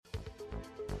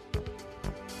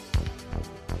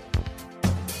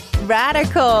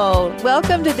radical.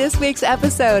 Welcome to this week's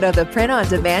episode of the Print on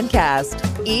Demand Cast.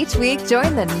 Each week,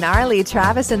 join the gnarly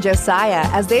Travis and Josiah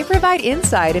as they provide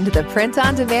insight into the print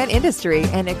on demand industry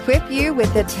and equip you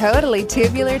with the totally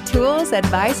tubular tools,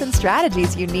 advice, and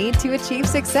strategies you need to achieve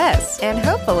success and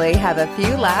hopefully have a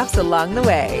few laughs along the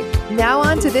way. Now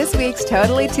on to this week's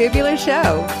Totally Tubular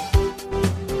show.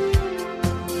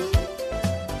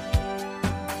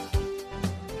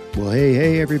 Well,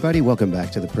 hey, everybody. Welcome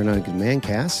back to the Print on Demand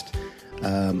Cast.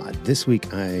 This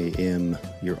week, I am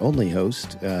your only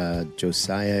host.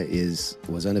 Josiah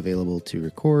was unavailable to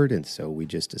record, and so we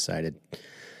just decided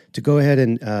to go ahead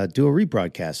and do a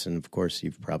rebroadcast. And, of course,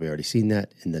 you've probably already seen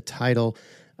that in the title.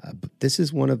 But this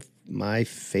is one of my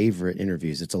favorite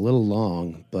interviews. It's a little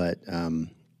long, but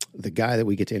the guy that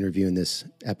we get to interview in this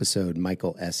episode,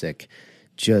 Michael Essick,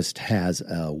 just has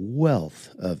a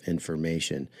wealth of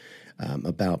information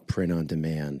about print on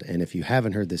demand. And if you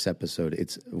haven't heard this episode,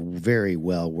 it's very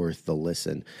well worth the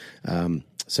listen.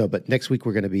 But next week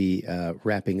we're going to be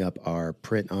wrapping up our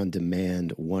Print on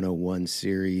Demand 101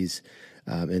 series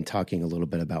and talking a little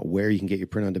bit about where you can get your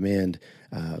print on demand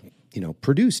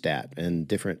produced at and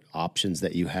different options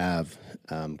that you have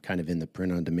kind of in the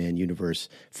print on demand universe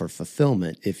for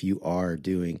fulfillment if you are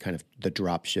doing kind of the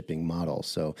drop shipping model.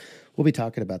 So we'll be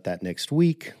talking about that next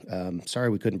week. Sorry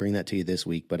we couldn't bring that to you this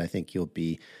week, but I think you'll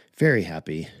be very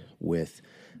happy with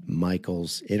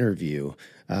Michael's interview.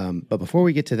 But before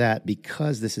we get to that,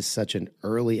 because this is such an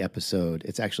early episode,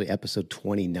 it's actually episode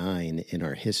 29 in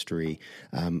our history,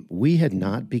 we had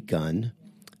not begun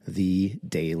the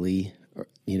daily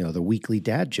the weekly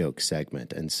dad joke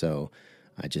segment. And so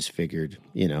I just figured,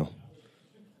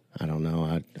 I don't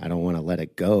know. I don't want to let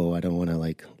it go. I don't want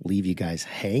to leave you guys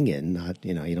hanging.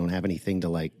 You don't have anything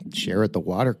to share at the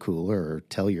water cooler or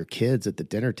tell your kids at the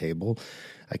dinner table.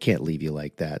 I can't leave you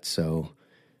like that. So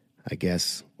I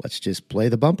guess let's just play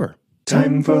the bumper.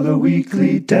 Time for the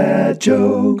weekly dad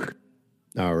joke.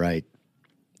 All right.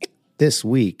 This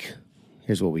week,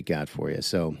 here's what we got for you.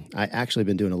 So I actually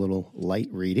been doing a little light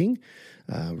reading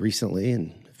recently,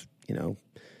 and I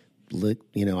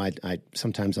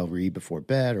sometimes I'll read before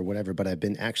bed or whatever, but I've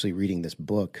been actually reading this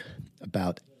book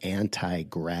about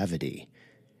anti-gravity,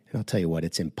 and I'll tell you what,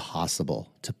 it's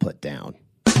impossible to put down.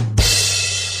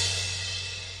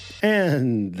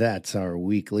 And that's our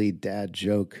weekly dad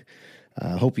joke.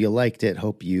 Hope you liked it.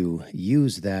 Hope you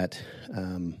use that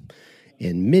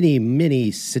in many,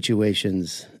 many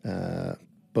situations,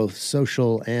 both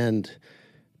social and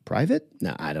private?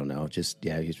 No, I don't know. It's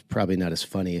probably not as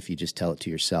funny if you just tell it to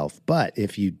yourself. But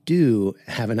if you do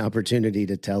have an opportunity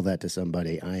to tell that to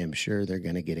somebody, I am sure they're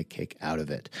going to get a kick out of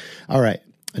it. All right,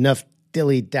 enough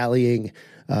dilly-dallying.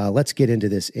 Let's get into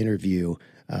this interview,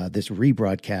 this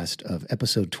rebroadcast of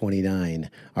episode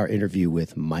 29, our interview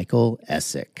with Michael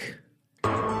Essick.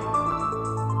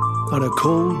 On a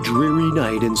cold, dreary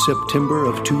night in September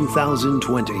of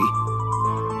 2020,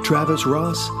 Travis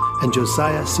Ross and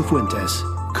Josiah Cifuentes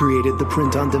created the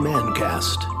Print on Demand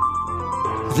Cast.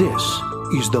 This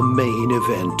is the main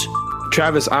event.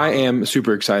 Travis, I am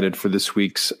super excited for this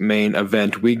week's main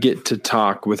event. We get to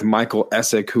talk with Michael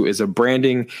Essick, who is a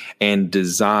branding and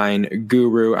design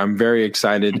guru. I'm very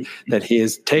excited that he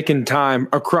has taken time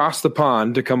across the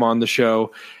pond to come on the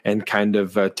show and kind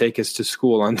of take us to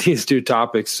school on these two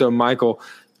topics. So, Michael,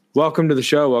 welcome to the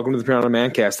show. Welcome to the Print on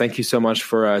Demand Cast. Thank you so much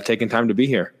for taking time to be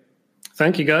here.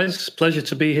 Thank you, guys. Pleasure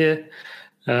to be here.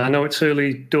 I know it's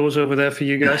early doors over there for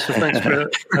you guys, so thanks for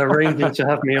arranging to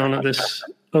have me on at this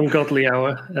ungodly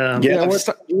hour.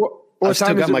 What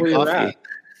time is it where you're at?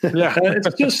 Yeah,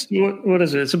 it's just, what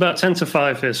is it? It's about 10 to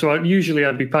 5 here. So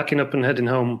I'd be packing up and heading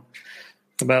home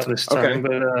about this time.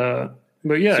 Okay.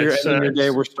 But yeah. So you're ending your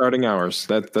day, we're starting ours.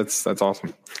 That's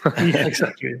awesome. Yeah,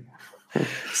 exactly.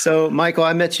 So, Michael,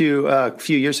 I met you a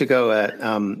few years ago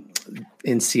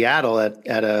in Seattle at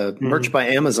a Merch by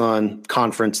Amazon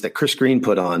conference that Chris Green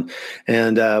put on,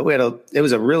 and it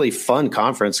was a really fun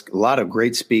conference. A lot of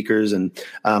great speakers, and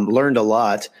learned a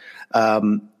lot.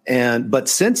 But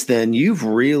since then, you've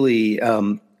really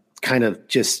kind of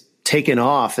just taken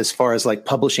off as far as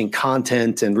publishing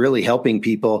content and really helping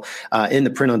people in the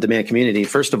print on demand community.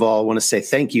 First of all, I want to say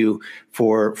thank you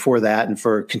for that and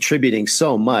for contributing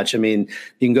so much. I mean,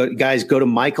 you can go to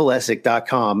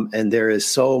michaelessick.com, and there is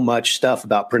so much stuff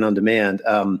about print on demand.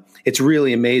 It's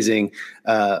really amazing,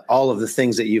 all of the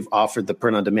things that you've offered the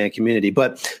print on demand community.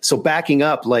 But so backing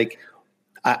up,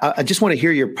 I just want to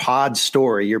hear your pod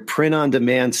story, your print on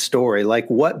demand story. Like,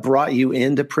 what brought you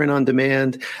into print on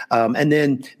demand, and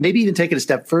then maybe even take it a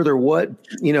step further. What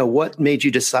made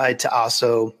you decide to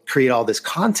also create all this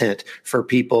content for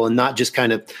people and not just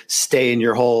kind of stay in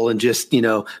your hole and just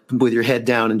with your head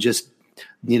down and just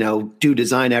do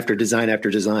design after design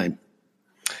after design?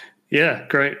 Yeah,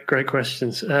 great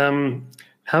questions.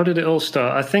 How did it all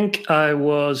start? I think I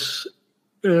was.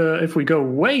 If we go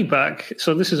way back,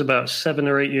 so this is about 7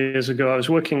 or 8 years ago, I was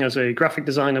working as a graphic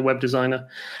designer, web designer,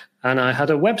 and I had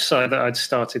a website that I'd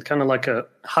started, kind of like a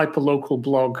hyper-local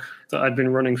blog that I'd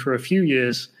been running for a few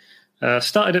years.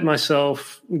 Started it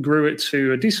myself, grew it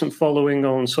to a decent following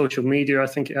on social media. I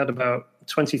think it had about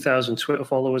 20,000 Twitter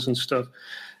followers and stuff.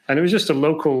 And it was just a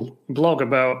local blog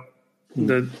about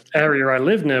the area I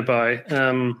lived nearby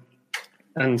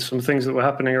and some things that were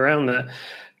happening around there.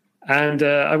 And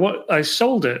I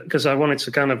sold it because I wanted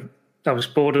to I was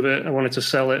bored of it. I wanted to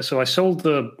sell it. So I sold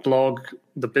the blog,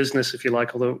 the business, if you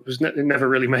like, although it never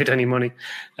really made any money.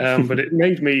 But it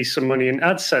made me some money in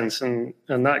AdSense and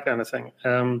that kind of thing.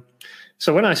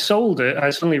 So when I sold it,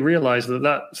 I suddenly realized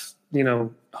that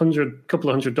couple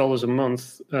of $100 a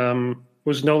month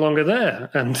was no longer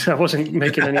there. And I wasn't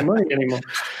making any money anymore.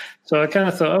 So I kind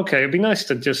of thought, okay, it'd be nice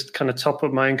to just kind of top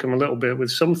up my income a little bit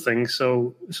with something.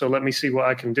 So let me see what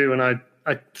I can do. And I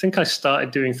think I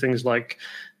started doing things like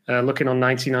looking on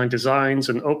 99 Designs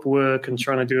and Upwork and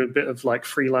trying to do a bit of like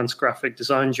freelance graphic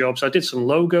design jobs. I did some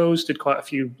logos, did quite a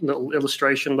few little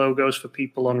illustration logos for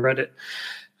people on Reddit.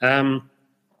 And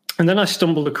then I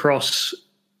stumbled across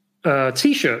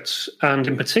T-shirts, and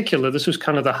in particular, this was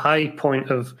kind of the high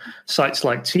point of sites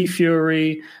like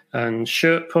T-Fury and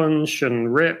Shirt Punch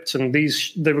and Ripped, and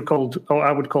they were called, or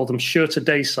I would call them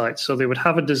shirt-a-day sites. So they would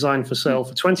have a design for sale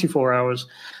for 24 hours,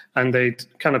 and they'd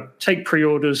kind of take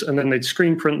pre-orders, and then they'd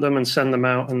screen print them and send them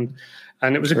out, and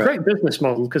it was a great business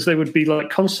model because they would be like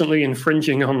constantly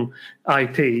infringing on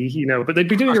IP, but they'd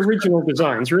be doing original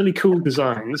designs, really cool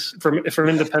designs from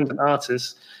independent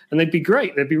artists, and they'd be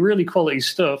great. They'd be really quality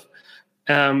stuff.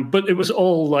 But it was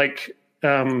all like,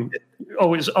 it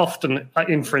was often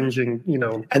infringing,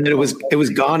 And then it was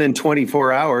gone in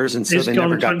 24 hours, and so they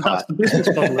never got caught. That's the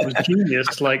business model. It was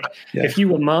genius. Like, if you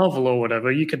were Marvel or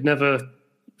whatever, you could never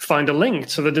find a link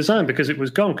to the design because it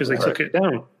was gone because they took it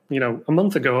down, a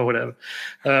month ago or whatever.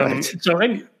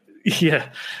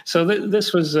 So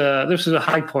this was a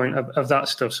high point of that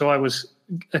stuff. So I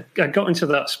got into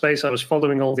that space. I was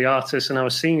following all the artists, and I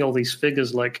was seeing all these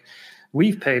figures like,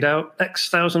 we've paid out X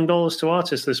 $1,000 to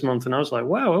artists this month. And I was like,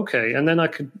 wow, okay. And then I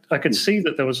could see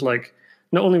that there was like,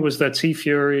 not only was there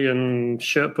T-Fury and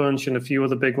Shirt Punch and a few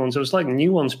other big ones, there was like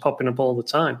new ones popping up all the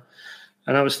time.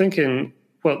 And I was thinking,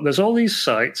 well, there's all these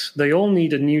sites. They all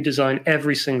need a new design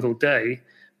every single day.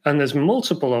 And there's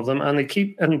multiple of them,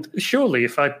 and surely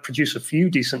if I produce a few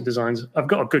decent designs, I've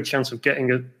got a good chance of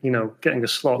getting a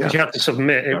slot, because you had to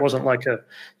submit. It wasn't like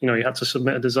you had to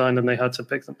submit a design and they had to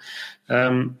pick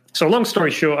them. So long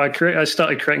story short, I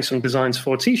started creating some designs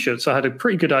for T-shirts. I had a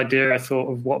pretty good idea, I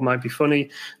thought, of what might be funny.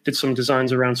 Did some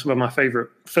designs around some of my favorite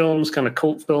films, kind of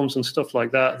cult films and stuff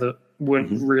like that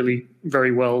weren't really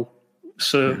very well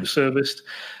serviced.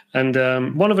 And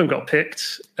one of them got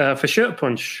picked for Shirt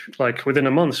Punch, like within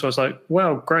a month. So I was like,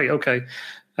 wow, great, okay.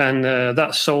 And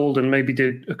that sold and maybe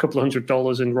did a couple of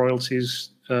 $100 in royalties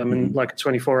in like a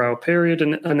 24-hour period.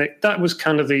 And that was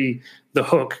kind of the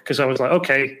hook, because I was like,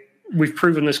 okay, we've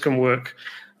proven this can work.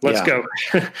 Let's go.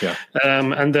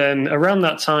 And then around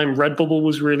that time, Redbubble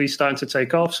was really starting to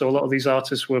take off. So a lot of these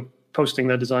artists were posting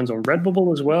their designs on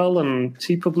Redbubble as well. And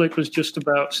TeePublic was just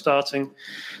about starting.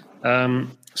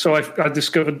 So I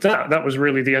discovered that was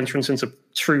really the entrance into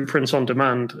true print on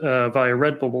demand via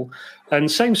Redbubble. And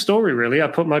same story, really. I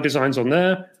put my designs on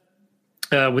there.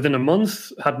 Within a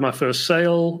month, had my first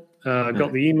sale,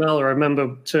 got the email. I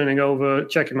remember turning over,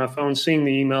 checking my phone, seeing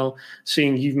the email,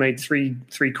 seeing you've made three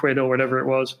quid or whatever it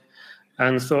was,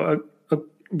 and thought,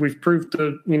 we've proved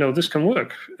that, this can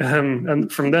work.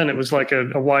 And from then it was like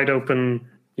a wide open,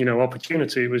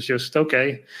 opportunity. It was just,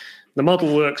 okay, the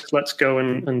model works, let's go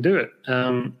and do it.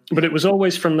 But it was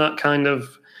always from that kind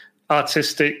of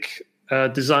artistic,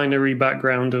 designery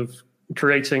background of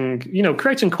creating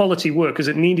quality work, because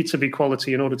it needed to be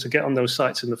quality in order to get on those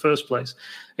sites in the first place.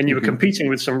 And you were competing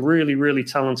with some really, really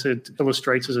talented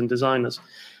illustrators and designers.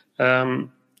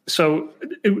 So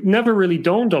it never really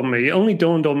dawned on me. It only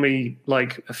dawned on me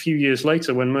like a few years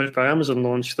later when Merch by Amazon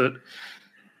launched that,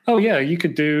 oh yeah, you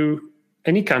could do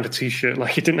any kind of T-shirt.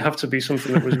 Like, it didn't have to be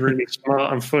something that was really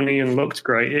smart and funny and looked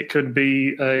great. It could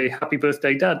be a Happy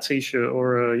Birthday Dad T-shirt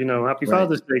or a Happy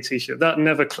Father's Day T-shirt. That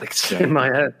never clicked in my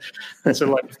head until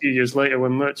like a few years later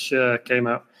when merch came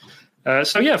out.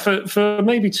 For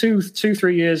maybe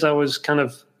 2-3 years, I was kind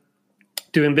of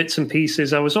doing bits and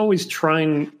pieces. I was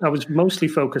mostly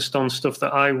focused on stuff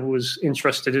that I was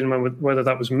interested in, whether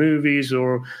that was movies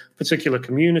or particular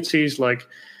communities, like,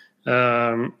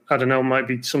 I don't know, might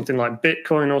be something like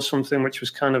Bitcoin or something, which was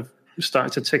kind of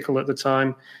starting to tickle at the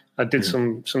time. I did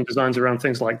some designs around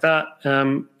things like that.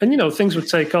 And, things would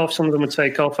take off. Some of them would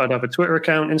take off. I'd have a Twitter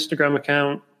account, Instagram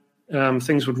account.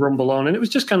 Things would rumble on. And it was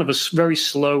just kind of a very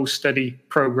slow, steady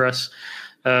progress.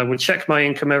 Would check my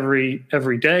income every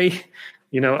day,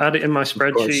 add it in my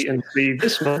spreadsheet and see,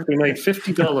 this month we made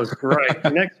 $50.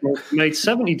 Right. Next month we made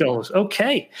 $70.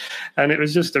 Okay. And it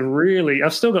was just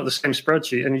I've still got the same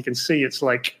spreadsheet, and you can see it's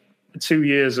like 2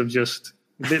 years of just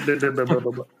blah, blah, blah, blah,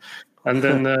 blah, blah. And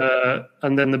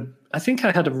then I think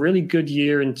I had a really good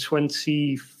year in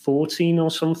 2014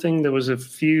 or something. There was a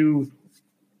few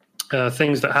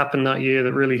things that happened that year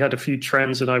that really had a few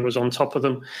trends, and I was on top of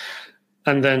them.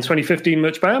 And then 2015,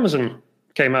 Merch by Amazon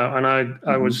came out, and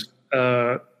I was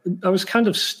kind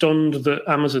of stunned that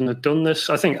Amazon had done this.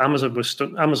 I think Amazon was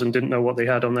Amazon didn't know what they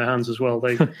had on their hands as well.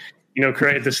 They,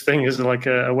 created this thing as like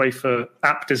a way for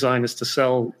app designers to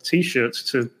sell T-shirts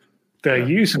to their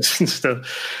users and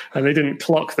stuff, and they didn't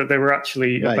clock that they were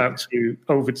actually about to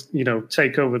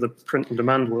take over the print on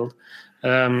demand world.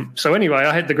 So anyway,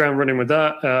 I hit the ground running with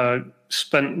that.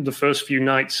 Spent the first few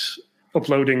nights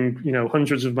uploading,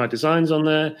 hundreds of my designs on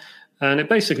there, and it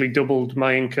basically doubled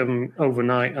my income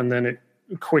overnight, and then it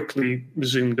quickly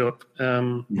zoomed up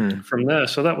from there.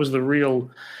 So that was the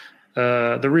real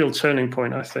turning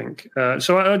point, I think.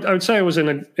 So I would say I was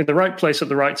in the right place at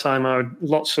the right time. I had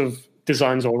lots of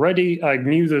designs already. I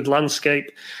knew the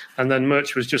landscape, and then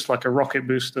merch was just like a rocket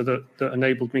booster that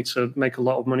enabled me to make a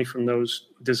lot of money from those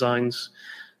designs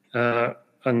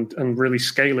and really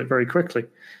scale it very quickly.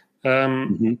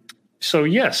 So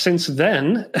since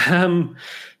then,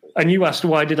 and you asked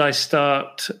why did I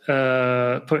start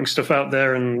putting stuff out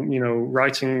there and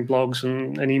writing blogs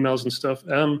and emails and stuff.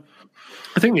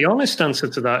 I think the honest answer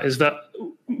to that is that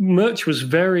merch was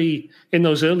in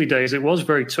those early days, it was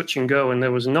very touch and go, and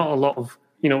there was not a lot of,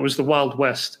 it was the Wild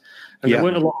West, and there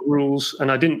weren't a lot of rules,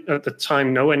 and I didn't at the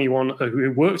time know anyone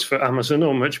who worked for Amazon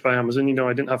or Merch by Amazon.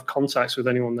 I didn't have contacts with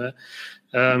anyone there.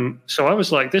 So I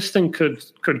was like, this thing could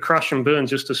crash and burn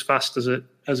just as fast as it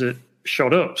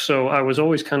shot up. So I was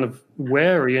always kind of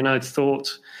wary, and I'd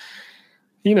thought,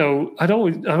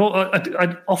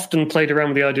 I'd often played around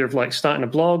with the idea of like starting a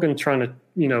blog and trying to,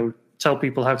 tell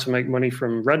people how to make money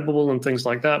from Redbubble and things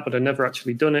like that, but I'd never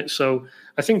actually done it. So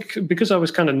I think because I was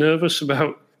kind of nervous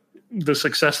about the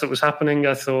success that was happening,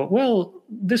 I thought, well,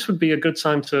 this would be a good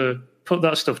time to put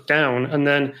that stuff down, and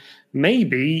then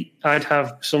maybe I'd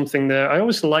have something there. I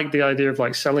always liked the idea of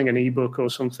like selling an ebook or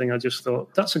something. I just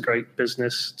thought that's a great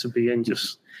business to be in,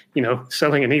 just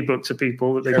selling an ebook to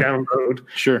people that they download.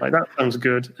 Sure. Like, that sounds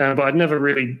good. But I'd never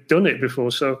really done it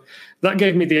before. So that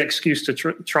gave me the excuse to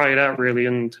try it out, really.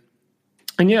 And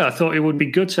I thought it would be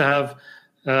good to have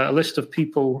a list of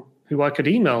people who I could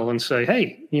email and say,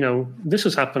 hey, this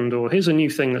has happened, or here's a new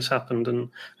thing that's happened, and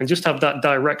just have that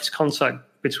direct contact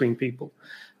between people.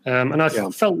 And I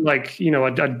felt like,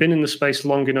 I'd been in the space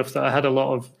long enough that I had a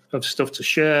lot of stuff to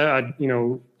share. I'd,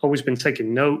 always been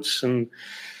taking notes and,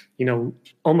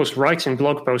 almost writing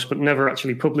blog posts, but never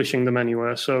actually publishing them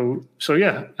anywhere. So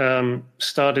started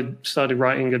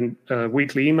writing a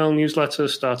weekly email newsletter,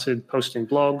 started posting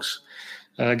blogs,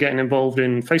 getting involved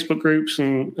in Facebook groups,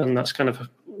 and that's kind of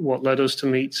what led us to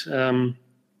meet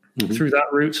through that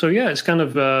route. So it's kind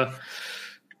of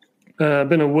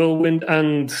been a whirlwind,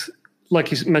 and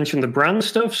like you mentioned, the brand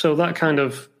stuff. So that kind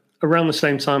of around the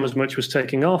same time as merch was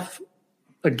taking off.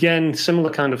 Again, similar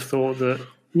kind of thought that,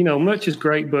 merch is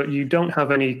great, but you don't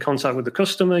have any contact with the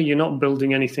customer. You're not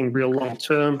building anything real long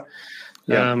term.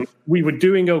 Yeah. We were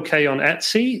doing okay on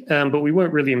Etsy, but we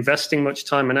weren't really investing much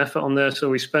time and effort on there. So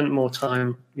we spent more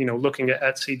time, looking at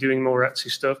Etsy, doing more Etsy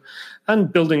stuff,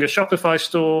 and building a Shopify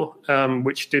store,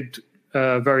 which did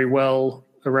very well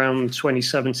around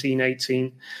 2017,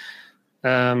 18.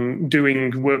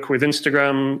 Doing work with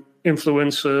Instagram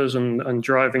influencers and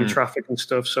driving traffic and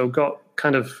stuff. So got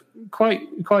kind of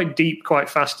quite deep, quite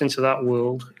fast into that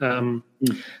world. And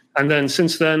then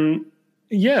since then,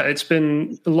 it's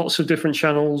been lots of different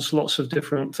channels, lots of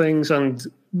different things. And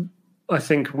I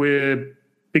think we're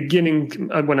beginning,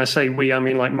 when I say we, I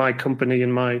mean like my company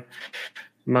and my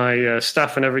my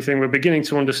staff and everything, we're beginning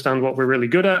to understand what we're really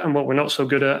good at and what we're not so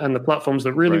good at, and the platforms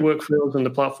that really work for us and the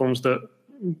platforms that,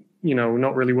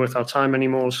 not really worth our time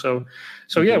anymore. So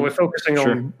yeah, we're focusing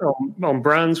on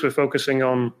brands. We're focusing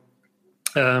on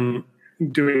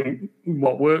doing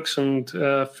what works and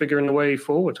figuring a way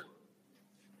forward.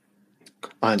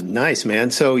 Nice,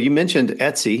 man. So you mentioned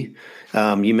Etsy,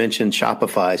 you mentioned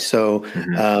Shopify. So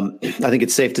I think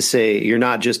it's safe to say you're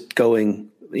not just going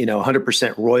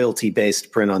 100% royalty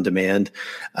based print on demand.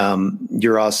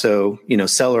 You're also,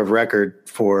 seller of record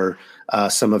for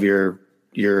some of your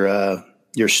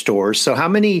stores. So how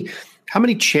many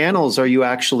channels are you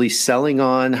actually selling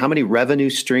on? How many revenue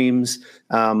streams?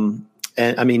 And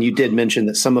I mean, you did mention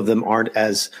that some of them aren't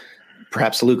as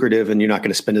perhaps lucrative and you're not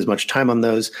going to spend as much time on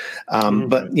those.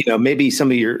 But maybe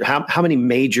some of your, how many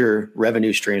major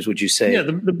revenue streams would you say? Yeah,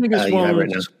 the biggest ones right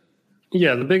now?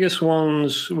 Yeah, the biggest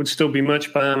ones would still be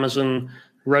Merch by Amazon,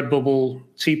 Redbubble,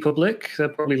 TeePublic. They're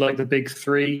probably like the big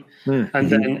three. And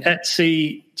then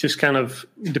Etsy just kind of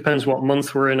depends what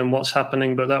month we're in and what's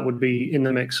happening, but that would be in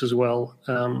the mix as well.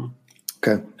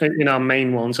 In our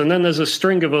main ones. And then there's a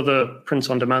string of other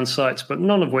print-on-demand sites, but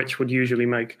none of which would usually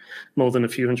make more than a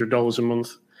few $100s a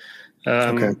month.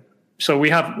 So we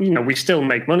have, we still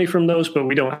make money from those, but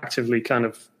we don't actively kind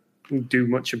of do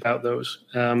much about those.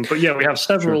 But yeah, we have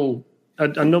several,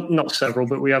 not several,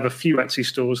 but we have a few Etsy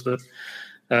stores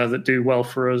that do well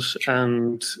for us.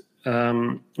 And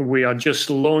we are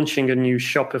just launching a new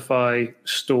Shopify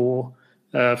store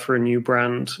for a new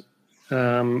brand,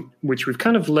 which we've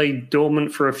kind of laid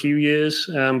dormant for a few years,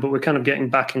 but we're kind of getting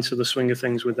back into the swing of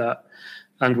things with that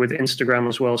and with Instagram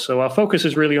as well. So our focus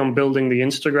is really on building the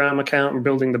Instagram account and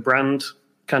building the brand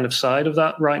kind of side of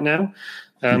that right now.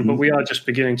 But we are just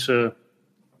beginning to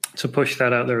push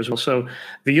that out there as well. So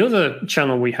the other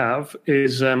channel we have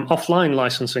is offline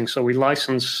licensing. So we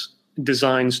license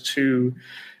designs to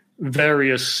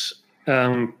various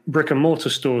brick and mortar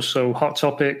stores. So Hot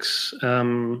Topics,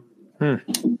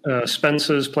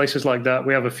 Spencer's, places like that.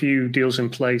 We have a few deals in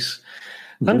place.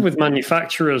 And with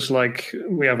manufacturers, like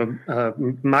we have a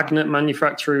magnet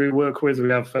manufacturer we work with. We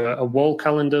have a wall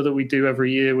calendar that we do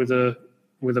every year with a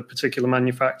particular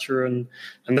manufacturer, and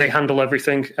they handle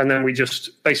everything. And then we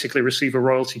just basically receive a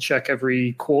royalty check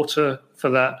every quarter for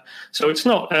that. So it's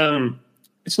not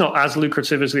as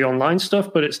lucrative as the online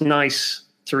stuff, but it's nice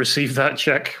to receive that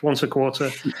check once a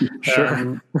quarter.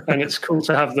 And it's cool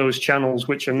to have those channels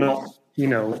which are not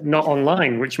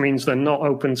online, which means they're not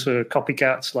open to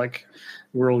copycats like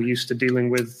we're all used to dealing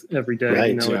with every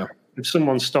day. Right, If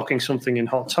someone's stocking something in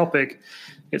Hot Topic,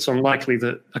 it's unlikely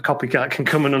that a copycat can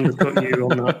come and undercut you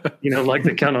on that, like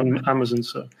they can on Amazon.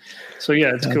 So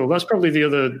yeah, it's cool. That's probably the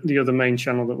other main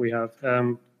channel that we have.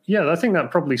 I think that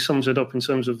probably sums it up in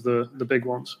terms of the big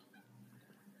ones.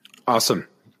 Awesome.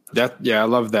 I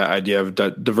love that idea of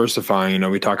diversifying.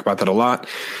 We talk about that a lot.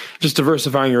 Just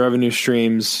diversifying your revenue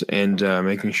streams and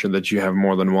making sure that you have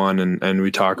more than one. And we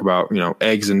talk about,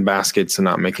 eggs in baskets and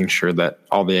not making sure that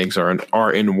all the eggs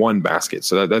are in one basket.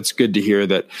 So that's good to hear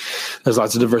that there's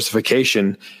lots of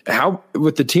diversification. How,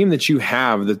 with the team that you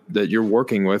have that you're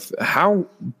working with, how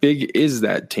big is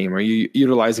that team? Are you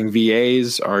utilizing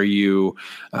VAs? Are you,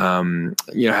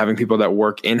 having people that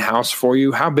work in-house for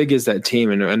you? How big is that team,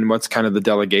 and what's kind of the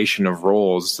delegation of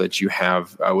roles that you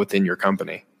have within your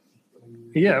company?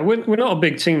 Yeah, we're not a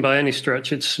big team by any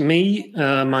stretch. It's me,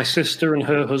 my sister and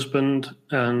her husband,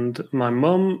 and my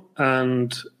mum,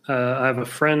 and I have a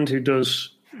friend who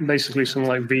does basically some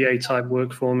like VA type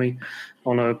work for me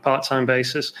on a part-time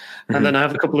basis. And then I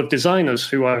have a couple of designers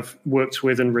who I've worked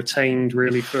with and retained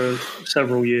really for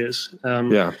several years.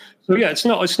 So yeah, it's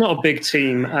not a big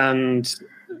team, and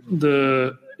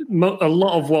a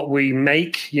lot of what we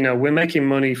make, we're making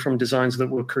money from designs that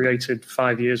were created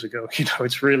 5 years ago.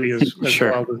 It's really as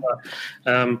wild as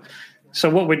that. So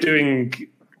what we're doing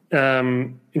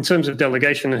in terms of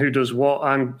delegation and who does what,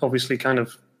 I'm obviously kind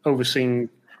of overseeing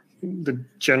the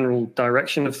general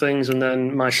direction of things. And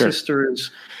then my sister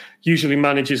usually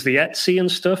manages the Etsy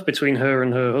and stuff between her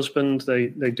and her husband. They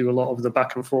do a lot of the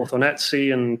back and forth on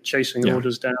Etsy and chasing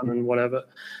orders down and whatever.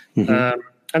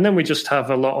 And then we just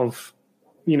have a lot of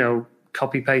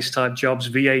copy paste type jobs,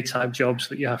 VA type jobs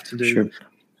that you have to do.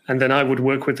 And then I would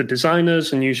work with the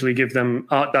designers and usually give them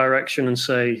art direction and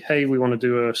say, hey, we want to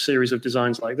do a series of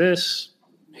designs like this.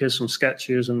 Here's some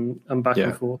sketches and back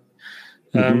and forth.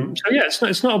 So yeah,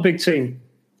 it's not a big team.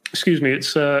 Excuse me.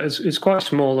 It's quite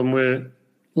small, and we're,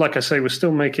 like I say, we're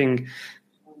still making,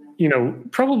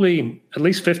 probably at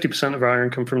least 50% of our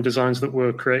income from designs that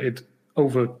were created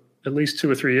over at least 2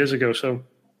 or 3 years ago. So,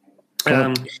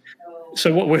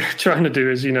 so what we're trying to do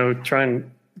is, try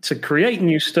and create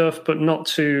new stuff, but not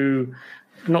to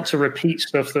repeat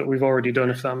stuff that we've already done,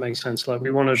 if that makes sense. Like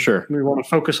we want to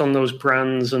focus on those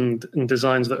brands and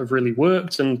designs that have really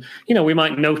worked. And, we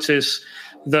might notice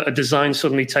that a design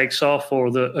suddenly takes off,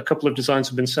 or that a couple of designs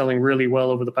have been selling really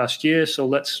well over the past year. So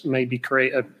let's maybe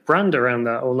create a brand around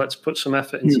that, or let's put some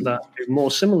effort into that, do more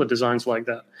similar designs like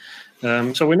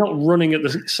that. So we're not running at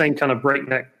the same kind of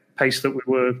breakneck pace that we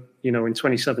were, in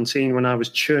 2017 when I was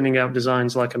churning out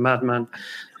designs like a madman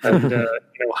and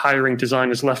hiring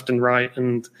designers left and right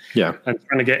and trying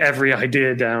to get every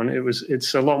idea down.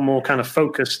 It's a lot more kind of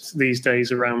focused these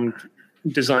days around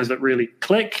designs that really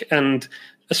click, and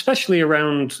especially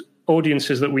around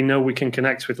audiences that we know we can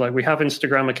connect with. Like we have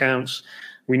Instagram accounts.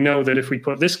 We know that if we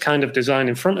put this kind of design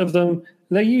in front of them,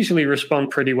 they usually respond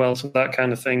pretty well to that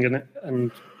kind of thing,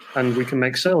 and we can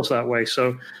make sales that way.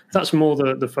 So that's more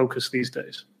the focus these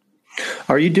days.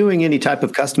 Are you doing any type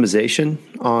of customization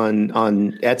on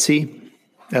Etsy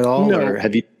at all? No. Or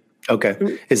have you?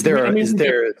 Okay. Is there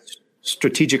a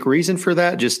strategic reason for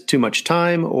that? Just too much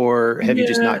time, or have you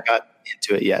just not got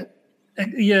into it yet?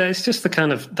 Yeah, it's just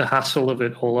the hassle of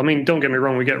it all. I mean, don't get me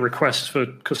wrong, we get requests for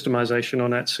customization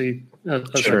on Etsy, as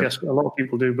I guess a lot of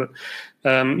people do. But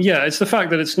it's the fact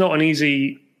that it's not an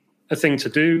easy thing to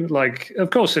do. Like,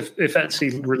 of course, if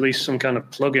Etsy released some kind of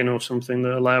plugin or something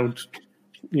that allowed,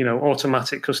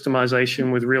 automatic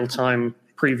customization with real-time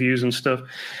previews and stuff,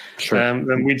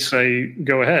 then we'd say,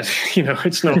 go ahead.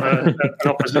 It's not an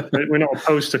opposite. We're not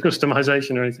opposed to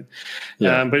customization or anything.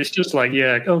 But it's just like,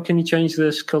 can you change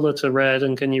this color to red?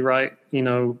 And can you write,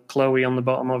 Chloe on the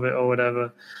bottom of it or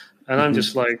whatever? And I'm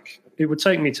just like, it would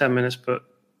take me 10 minutes, but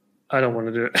I don't want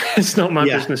to do it. It's not my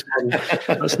business model.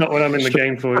 That's not what I'm in the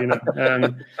game for,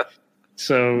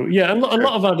 So, a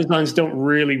lot of our designs don't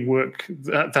really work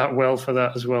that well for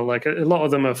that as well. Like a lot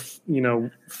of them are,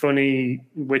 funny,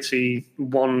 witty,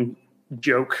 one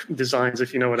joke designs,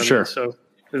 if you know what I mean. So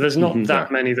there's not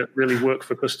that many that really work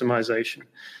for customization.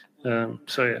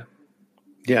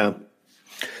 Yeah.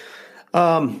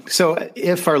 So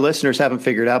if our listeners haven't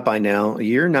figured out by now,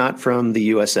 you're not from the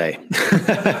USA.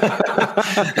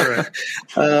 Correct.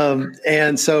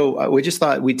 And so we just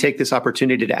thought we'd take this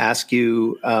opportunity to ask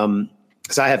you,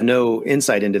 because I have no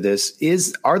insight into this,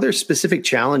 are there specific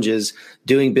challenges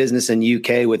doing business in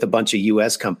UK with a bunch of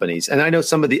US companies? And I know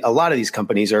a lot of these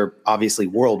companies are obviously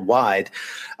worldwide,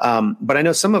 but I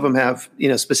know some of them have,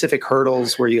 specific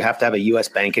hurdles where you have to have a US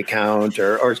bank account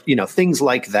or things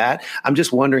like that. I'm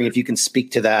just wondering if you can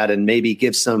speak to that and maybe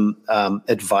give some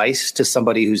advice to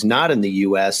somebody who's not in the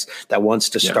US that wants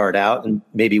to start out, and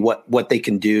maybe what they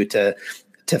can do to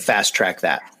fast track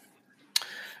that.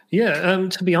 Yeah,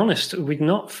 to be honest, we've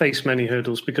not faced many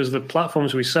hurdles because the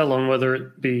platforms we sell on, whether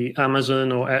it be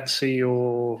Amazon or Etsy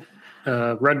or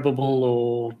Redbubble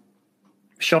or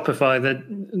Shopify,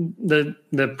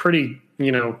 they're pretty,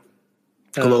 global.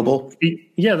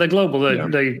 They're global.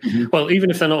 Well, even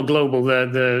if they're not global,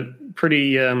 they're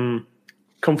pretty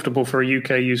comfortable for a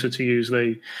UK user to use.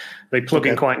 They plug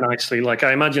in quite nicely. Like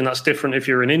I imagine that's different if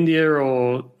you're in India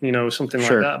or something like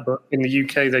that. But in the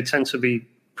UK, they tend to be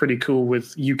pretty cool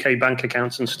with UK bank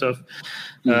accounts and stuff.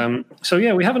 We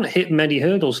haven't hit many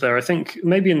hurdles there. I think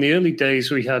maybe in the early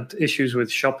days we had issues with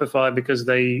Shopify because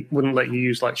they wouldn't let you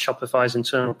use like Shopify's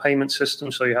internal payment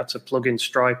system, so you had to plug in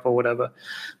Stripe or whatever.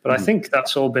 But I think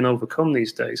that's all been overcome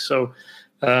these days. So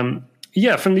from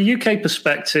the UK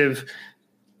perspective,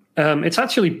 it's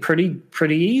actually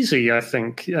pretty easy, I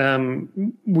think.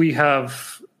 We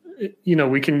have,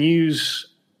 we can use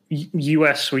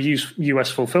we use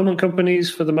US fulfillment companies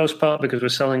for the most part because we're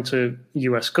selling to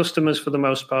US customers for the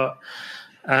most part.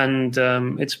 And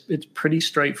it's pretty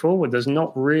straightforward. There's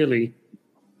not really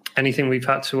anything we've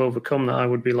had to overcome that I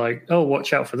would be like, oh,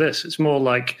 watch out for this. It's more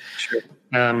like,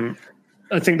 I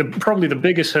think probably the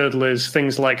biggest hurdle is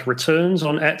things like returns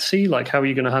on Etsy. Like, how are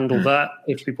you going to handle that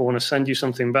if people want to send you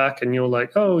something back and you're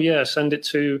like, oh, yeah, send it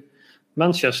to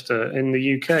Manchester in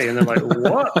the UK, and they're like,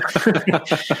 what?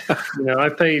 I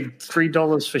paid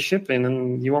 $3 for shipping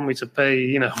and you want me to pay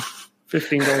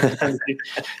 $15.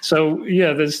 So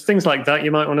there's things like that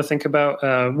you might want to think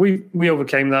about. We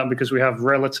overcame that because we have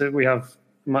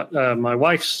my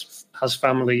wife's has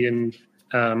family in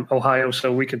Ohio,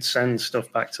 so we could send stuff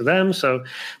back to them. So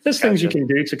there's things you can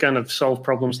do to kind of solve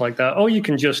problems like that, or you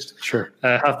can just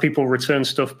have people return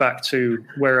stuff back to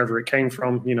wherever it came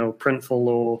from, Printful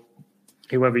or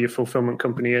whoever your fulfillment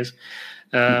company is,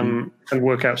 and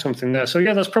work out something there. So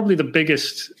that's probably the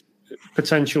biggest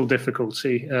potential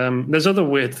difficulty. There's other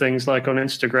weird things like on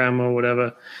Instagram or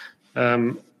whatever.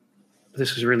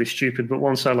 This is really stupid, but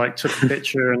once I took a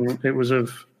picture and it was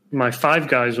of my Five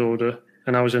Guys order,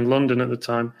 and I was in London at the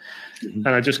time. And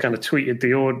I just kind of posted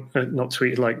it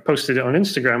on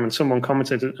Instagram, and someone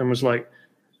commented and was like,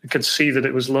 I could see that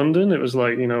it was London. It was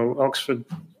like, Oxford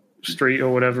Street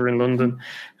or whatever in London.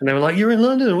 And they were like, "You're in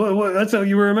London? What? I thought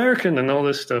you were American," and all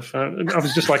this stuff. I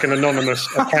was just like an anonymous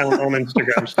account on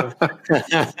Instagram stuff.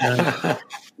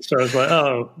 So I was like,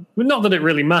 oh, not that it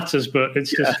really matters, but it's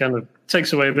just kind of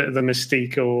takes away a bit of the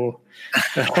mystique, or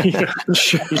you're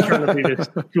trying to be this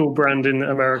cool brand in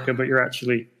America, but you're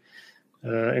actually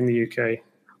in the UK.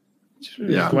 It's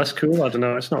less cool. I don't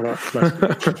know. It's not that less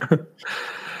cool.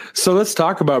 So let's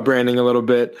talk about branding a little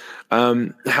bit.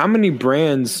 How many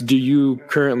brands do you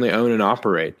currently own and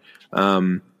operate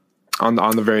on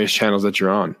the various channels that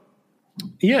you're on?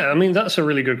 Yeah, I mean, that's a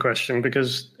really good question,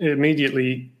 because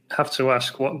immediately have to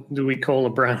ask, what do we call a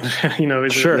brand? Is it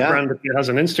a brand if it has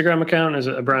an Instagram account? Is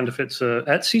it a brand if it's a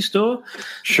Etsy store?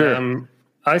 Sure.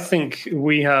 I think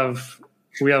we have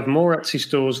more Etsy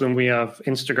stores than we have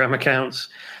Instagram accounts,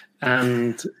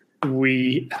 and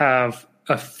we have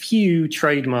a few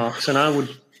trademarks, and I would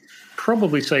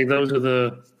probably say those are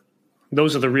the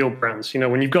real brands.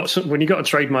 When you've got a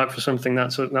trademark for something,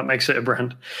 that makes it a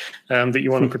brand that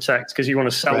you want to protect, because you want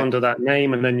to sell under that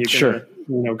name, and then you're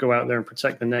going to go out there and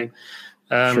protect the name.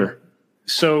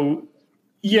 So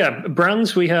yeah,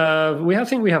 brands I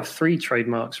think we have 3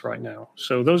 trademarks right now.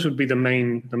 So those would be the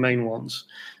main ones,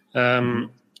 and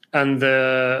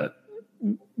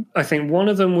I think one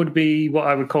of them would be what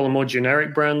I would call a more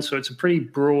generic brand. So it's a pretty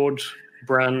broad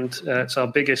brand. It's our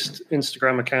biggest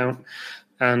Instagram account,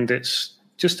 and it's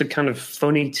just a kind of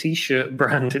funny T-shirt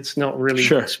brand. It's not really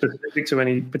specific to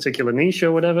any particular niche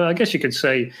or whatever. I guess you could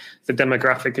say the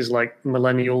demographic is like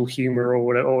millennial humor or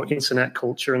whatever, or internet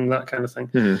culture and that kind of thing.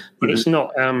 But it's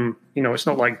not, it's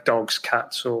not like dogs,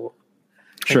 cats, or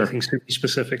anything super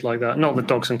specific like that. Not that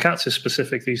dogs and cats is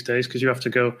specific these days, because you have to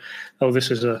go, oh,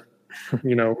 this is a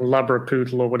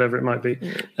Labrapoodle or whatever it might be.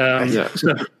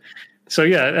 That,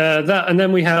 and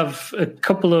then we have a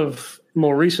couple of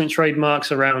more recent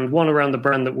trademarks around the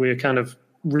brand that we're kind of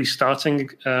restarting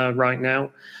right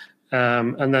now,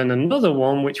 and then another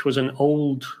one which was an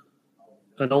old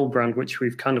brand which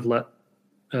we've kind of let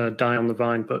die on the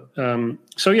vine. But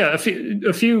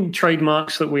a few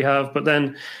trademarks that we have, but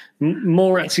then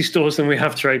more Etsy stores than we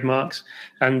have trademarks,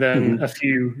 and then a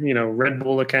few, Red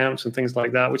Bull accounts and things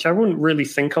like that, which I wouldn't really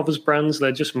think of as brands.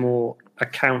 They're just more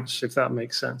accounts, if that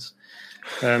makes sense.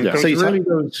 So it's really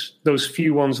those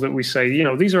few ones that we say,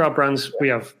 these are our brands. We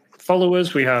have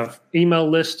followers, we have email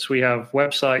lists, we have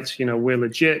websites, we're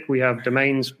legit, we have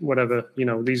domains, whatever,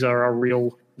 these are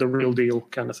the real deal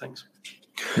kind of things.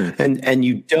 And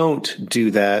you don't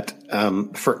do that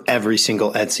for every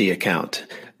single Etsy account.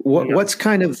 What's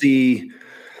kind of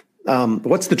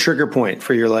what's the trigger point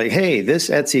for your, like, hey,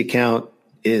 this Etsy account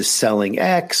is selling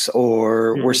X,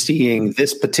 or we're seeing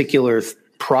this particular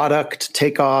product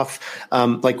take off?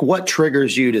 Like, what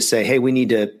triggers you to say, hey, we need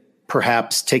to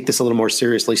perhaps take this a little more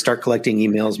seriously, start collecting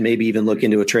emails, maybe even look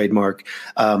into a trademark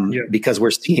because we're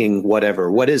seeing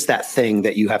whatever? What is that thing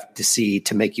that you have to see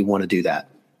to make you want to do that?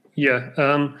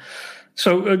 Yeah.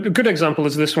 So a good example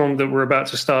is this one that we're about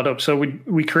to start up. So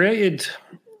we created,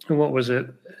 what was it?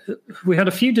 We had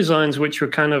a few designs which were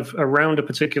kind of around a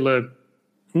particular,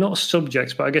 not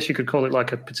subject, but I guess you could call it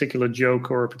like a particular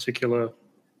joke or a particular,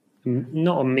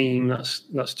 not a meme,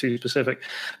 that's too specific,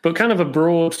 but kind of a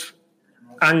broad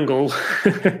angle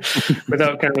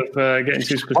without kind of getting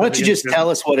too specific. Why don't you just tell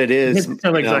us what it is?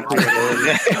 Tell exactly what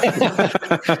it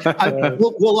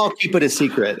is. We'll all keep it a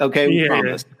secret, okay? We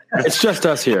promise. Yeah. It's just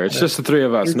us here. It's just the 3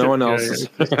 of us. No one else is.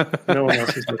 No one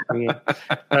else is listening.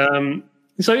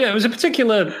 So it was a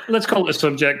particular, let's call it a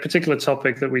subject, particular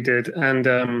topic that we did.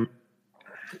 And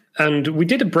we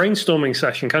did a brainstorming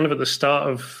session kind of at the start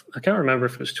of, I can't remember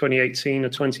if it was 2018 or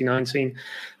 2019.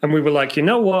 And we were like, you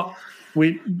know what?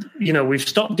 We've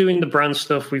stopped doing the brand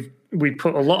stuff. We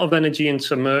put a lot of energy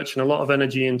into merch and a lot of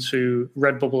energy into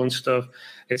Redbubble and stuff.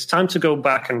 It's time to go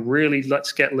back and really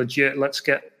let's get legit. Let's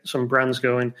get some brands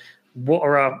going.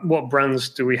 What brands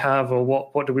do we have, or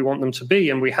what do we want them to be?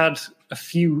 And we had a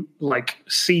few like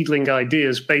seedling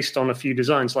ideas based on a few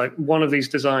designs. Like one of these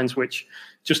designs, which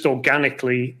just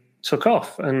organically took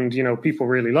off, and people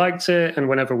really liked it. And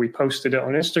whenever we posted it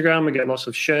on Instagram, we get lots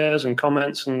of shares and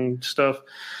comments and stuff.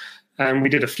 And we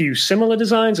did a few similar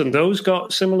designs, and those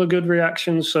got similar good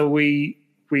reactions. So we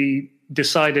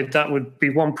decided that would be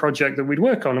one project that we'd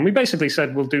work on. And we basically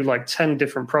said we'll do like 10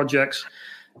 different projects,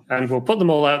 and we'll put them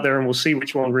all out there, and we'll see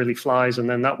which one really flies. And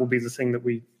then that will be the thing that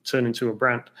we turn into a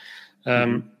brand.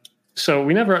 So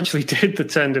we never actually did the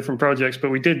 10 different projects, but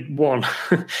we did one,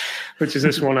 which is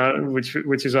this one,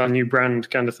 which is our new brand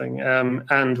kind of thing.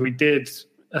 And we did,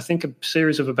 I think, a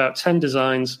series of about 10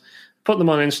 designs, put them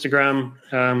on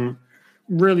Instagram,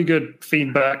 really good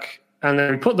feedback. And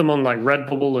then we put them on like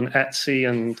Redbubble and Etsy,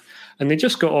 and they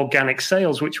just got organic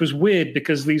sales, which was weird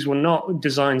because these were not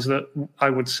designs that I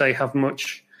would say have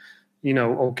much,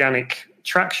 organic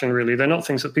traction, really. They're not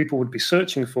things that people would be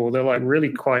searching for. They're like really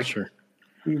quite... Sure.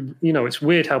 It's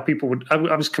weird how people would.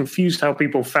 I was confused how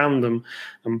people found them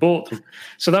and bought them.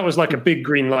 So that was like a big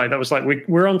green light. That was like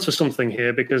we're onto something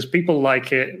here because people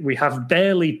like it. We have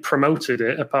barely promoted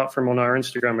it apart from on our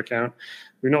Instagram account.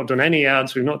 We've not done any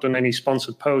ads. We've not done any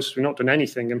sponsored posts. We've not done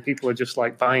anything, and people are just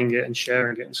like buying it and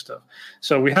sharing it and stuff.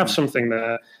 So we have something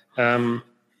there. And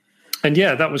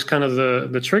yeah, that was kind of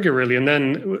the trigger really. And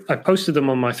then I posted them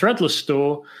on my Threadless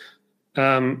store.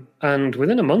 And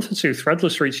within a month or two,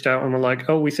 Threadless reached out and were like,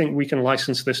 "Oh, we think we can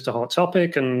license this to Hot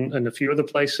Topic and a few other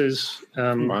places."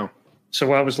 Wow!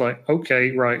 So I was like,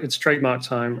 "Okay, right, it's trademark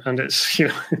time, and it's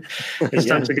it's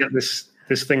time to get this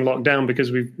thing locked down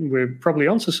because we're probably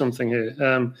onto something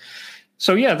here."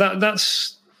 So yeah,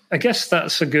 that's I guess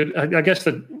that's a good. I guess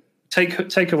the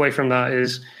takeaway from that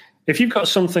is if you've got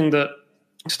something that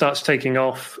starts taking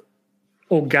off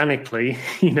organically,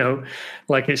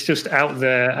 like it's just out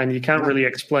there and you can't really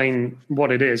explain what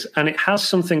it is, and it has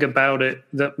something about it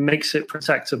that makes it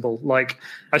protectable. Like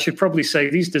I should probably say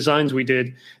these designs we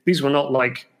did, these were not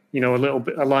like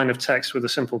a line of text with a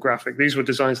simple graphic. These were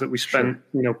designs that we spent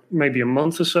maybe a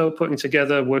month or so putting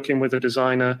together, working with a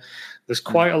designer. There's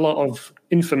quite a lot of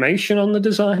information on the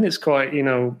design. It's quite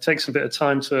takes a bit of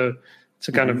time to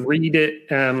kind of read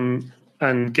it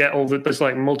and get all there's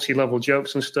like multi-level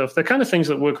jokes and stuff. They're kind of things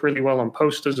that work really well on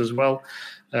posters as well.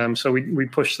 So we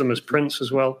push them as prints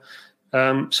as well.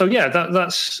 So yeah,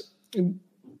 that's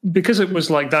because it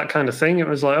was like that kind of thing. It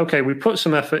was like, okay, we put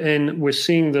some effort in, we're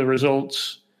seeing the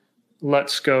results.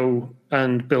 Let's go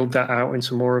and build that out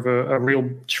into more of a real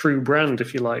true brand,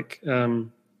 if you like.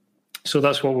 So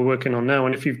that's what we're working on now.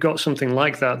 And if you've got something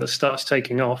like that starts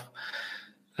taking off,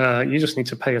 you just need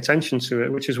to pay attention to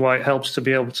it, which is why it helps to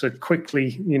be able to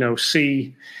quickly,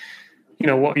 see,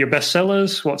 what your best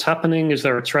sellers, what's happening. Is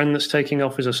there a trend that's taking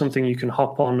off? Is there something you can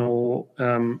hop on, or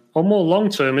more long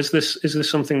term? Is this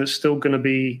something that's still going to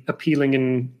be appealing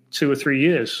in 2 or 3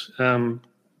 years?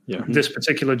 This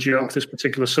particular joke, this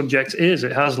particular subject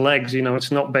it has legs.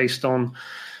 It's not based on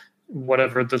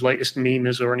whatever the latest meme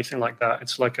is or anything like that.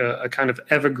 It's like a kind of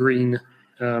evergreen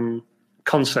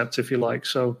concept, if you like.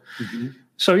 So.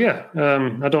 So yeah,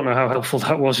 I don't know how helpful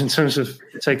that was in terms of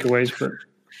takeaways, but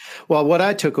well, what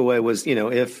I took away was,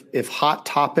 if Hot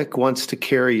Topic wants to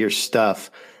carry your stuff,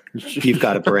 you've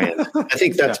got a brand. I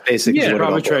think that's basically what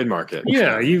probably trademark it.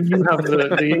 Yeah, you have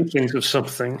the inklings of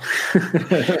something,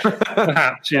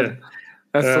 perhaps. Yeah,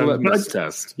 that's the litmus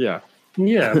test. Yeah,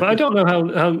 but I don't know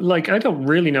how. Like, I don't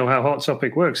really know how Hot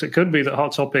Topic works. It could be that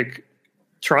Hot Topic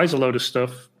tries a load of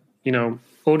stuff,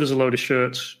 orders a load of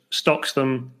shirts, stocks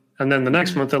them. And then the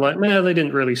next month they're like, man, they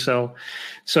didn't really sell.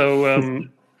 So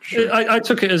sure. I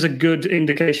took it as a good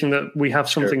indication that we have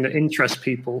something that interests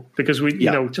people because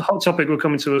Hot Topic were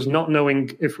coming to us not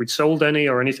knowing if we'd sold any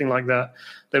or anything like that.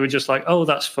 They were just like, oh,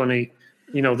 that's funny.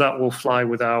 That will fly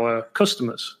with our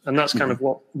customers. And that's kind of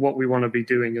what we want to be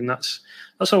doing. And that's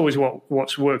always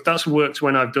what's worked. That's worked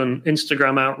when I've done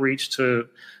Instagram outreach to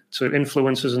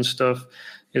influencers and stuff.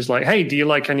 Is like, hey, do you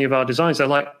like any of our designs? They're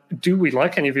like, do we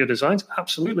like any of your designs?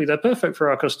 Absolutely. They're perfect for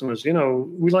our customers.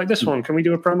 We like this one. Can we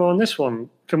do a promo on this one?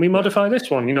 Can we modify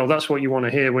this one? That's what you want to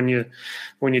hear when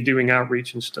you're doing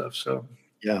outreach and stuff. So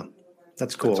yeah,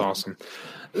 that's cool. That's awesome.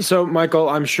 So, Michael,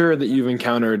 I'm sure that you've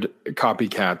encountered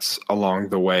copycats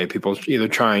along the way, people either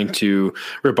trying to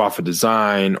rip off a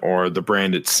design or the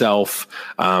brand itself.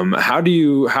 How have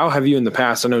you in the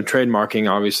past? I know trademarking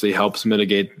obviously helps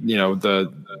mitigate,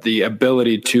 the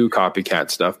ability to copycat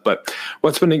stuff, but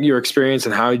what's been your experience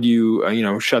and how do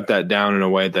you, shut that down in a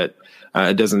way that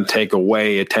it doesn't take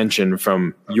away attention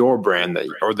from your brand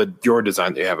your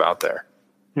design that you have out there?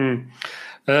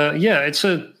 Yeah, it's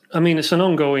an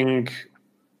ongoing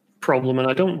problem, and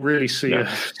I don't really see a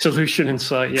solution in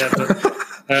sight yet.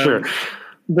 But sure.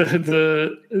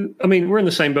 We're in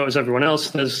the same boat as everyone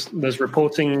else. There's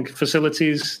reporting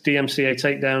facilities, DMCA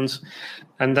takedowns,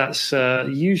 and that's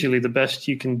usually the best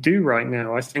you can do right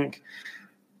now. I think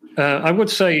I would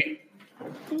say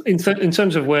in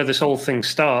terms of where this whole thing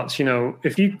starts,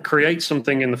 if you create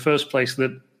something in the first place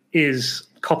that is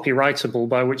copyrightable,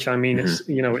 by which I mean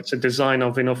it's a design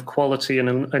of enough quality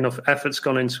and enough effort's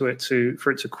gone into it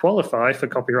for it to qualify for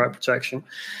copyright protection,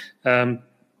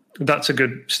 that's a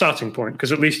good starting point,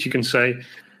 because at least you can say,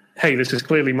 hey, this is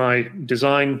clearly my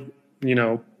design.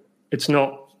 It's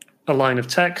not a line of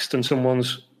text and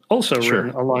someone's also written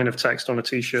a line of text on a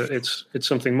T-shirt. It's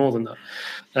something more than that.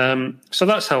 So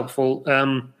that's helpful.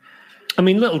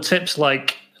 Little tips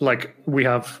like we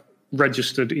have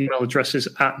registered email addresses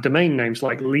at domain names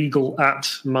like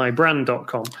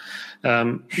legal@mybrand.com.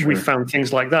 We found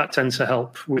things like that tend to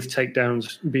help with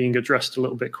takedowns being addressed a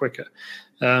little bit quicker.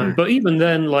 But even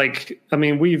then, I've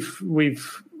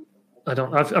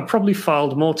probably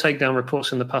filed more takedown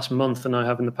reports in the past month than I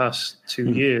have in the past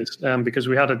 2 years, because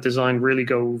we had a design really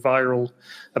go viral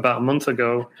about a month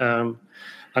ago. And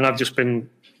I've just been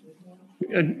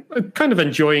kind of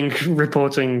enjoying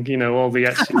reporting, all the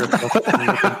Etsy reports.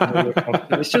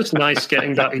 It's just nice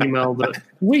getting that email that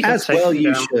we have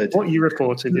taken down what you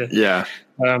reported. Yeah.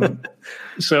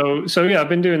 So I've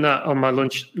been doing that on my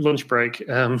lunch break.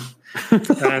 And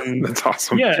that's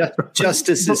awesome. Yeah.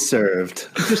 Justice is served.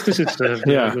 Justice is served.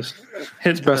 Yeah.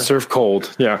 It's best served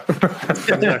cold. Yeah.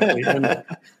 Exactly. And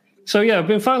so I've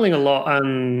been filing a lot,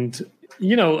 and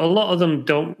a lot of them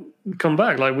don't come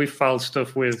back. Like we've filed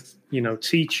stuff with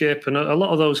T-Chip and a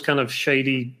lot of those kind of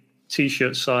shady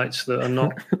T-shirt sites that are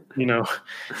not not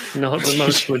the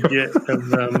most legit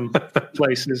of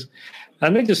places,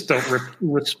 and they just don't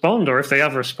respond, or if they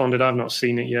have responded, I've not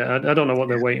seen it yet. I don't know what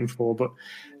they're waiting for, but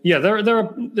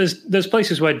there's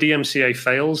places where DMCA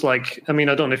fails. Like, I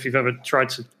don't know if you've ever tried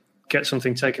to get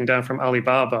something taken down from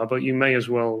Alibaba, but you may as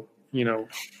well, you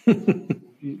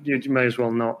may as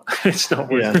well not. It's not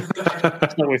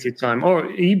worth your time. Or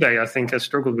eBay, I think, has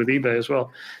struggled with eBay as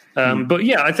well. But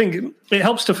I think it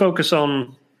helps to focus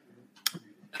on,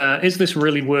 is this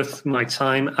really worth my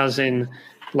time? As in,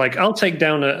 like, I'll take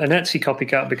down an Etsy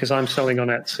copycat because I'm selling on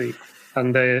Etsy,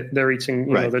 and they're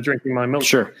eating, they're drinking my milk.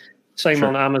 Sure. Same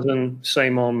on Amazon,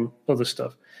 same on other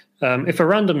stuff. If a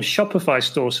random Shopify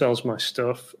store sells my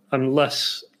stuff, I'm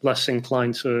less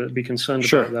inclined to be concerned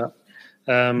about that.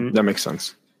 That makes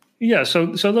sense. Yeah,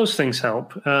 so those things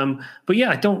help. But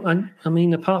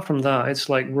apart from that, it's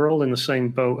like we're all in the same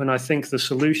boat. And I think the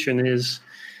solution is,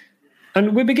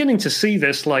 and we're beginning to see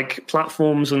this, like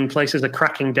platforms and places are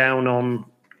cracking down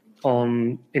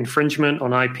on infringement,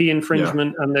 on IP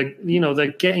infringement. And they're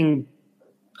getting,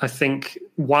 I think,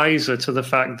 wiser to the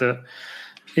fact that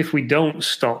if we don't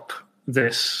stop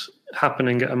this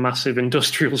happening at a massive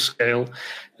industrial scale,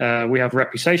 we have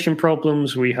reputation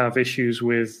problems. We have issues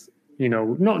with,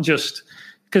 not just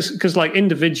because like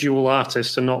individual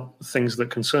artists are not things that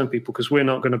concern people, because we're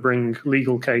not going to bring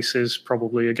legal cases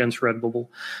probably against Redbubble.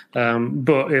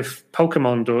 But if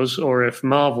Pokemon does, or if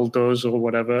Marvel does, or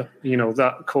whatever,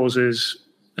 that causes,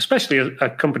 especially a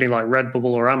company like Redbubble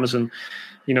or Amazon,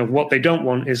 what they don't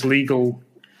want is legal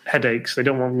headaches. They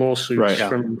don't want lawsuits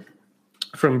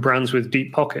from brands with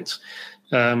deep pockets.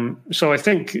 So I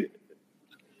think,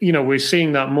 we're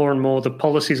seeing that more and more. The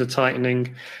policies are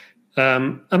tightening.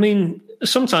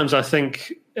 Sometimes I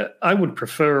think I would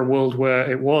prefer a world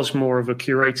where it was more of a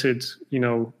curated,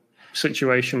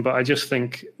 situation, but I just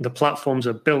think the platforms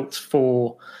are built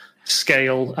for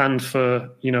scale and for,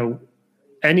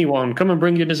 anyone come and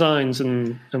bring your designs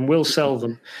and we'll sell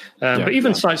them. But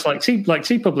even sites like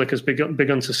TeePublic has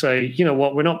begun to say,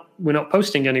 what, we're not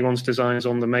posting anyone's designs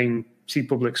on the main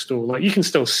TeePublic store. Like, you can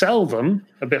still sell them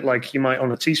a bit like you might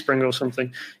on a Teespring or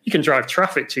something. You can drive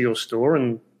traffic to your store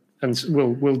and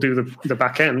we'll do the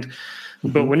back end,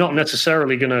 but we're not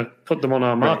necessarily going to put them on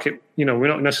our market. Right. We're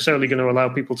not necessarily going to allow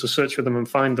people to search for them and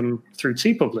find them through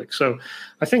TeePublic. So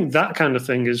I think that kind of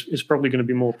thing is probably going to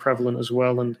be more prevalent as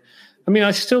well. And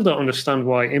I still don't understand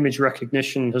why image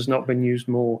recognition has not been used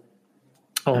more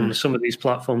on some of these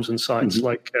platforms and sites.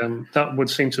 Like, that would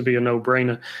seem to be a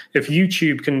no-brainer. If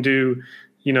YouTube can do,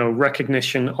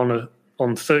 recognition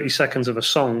on 30 seconds of a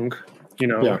song,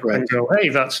 and go, hey,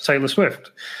 that's Taylor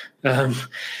Swift, then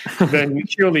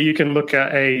surely you can look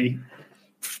at a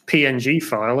PNG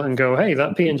file and go, hey,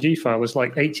 that PNG file is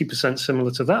like 80%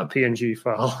 similar to that PNG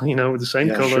file, with the same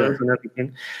colors and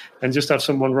everything, and just have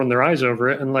someone run their eyes over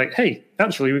it and like, hey,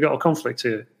 actually, we got a conflict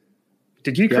here.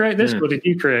 Did you create this or did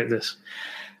you create this?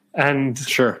 And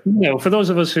for those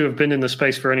of us who have been in the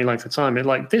space for any length of time,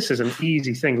 this is an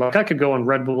easy thing. Like, I could go on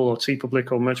Redbubble or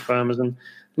TeePublic or Merch by Amazon,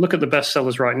 look at the best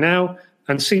sellers right now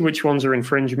and see which ones are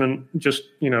infringement, just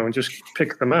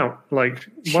pick them out. Like,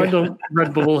 why don't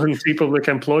Redbubble and TeePublic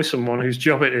employ someone whose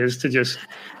job it is to just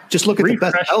look at the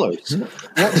best sellers?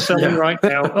 What's selling right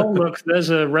now? Oh, look, there's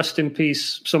a rest in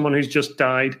peace, someone who's just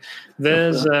died.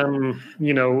 There's, a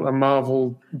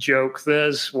Marvel joke.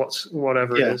 There's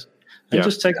whatever it is. And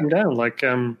just take them down. Like,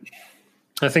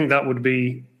 I think that would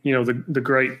be, the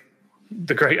great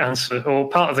the great answer, or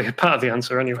part of the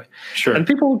answer anyway. Sure. And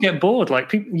people will get bored. Like,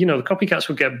 the copycats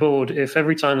will get bored if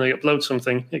every time they upload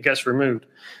something, it gets removed.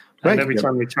 And every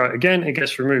time they try it again, it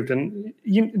gets removed. And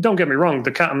don't get me wrong,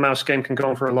 the cat and mouse game can go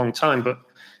on for a long time, but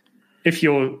if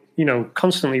you're,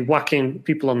 constantly whacking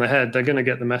people on the head, they're going to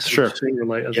get the message sooner or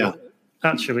later. Yeah.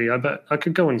 Actually, I bet I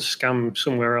could go and scam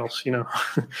somewhere else,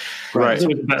 Right. There's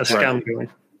a better scam going.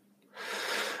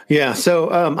 Yeah. So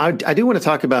I do want to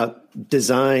talk about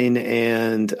design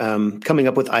and coming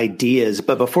up with ideas.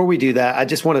 But before we do that, I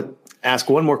just want to ask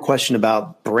one more question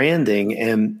about branding.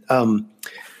 And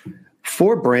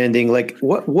for branding, like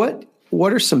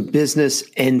what are some business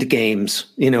end games,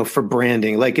 for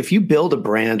branding? Like if you build a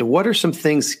brand, what are some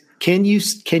things? Can you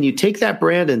take that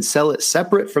brand and sell it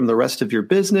separate from the rest of your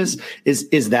business?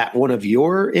 Is that one of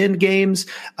your end games?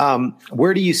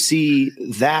 Where do you see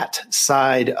that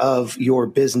side of your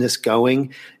business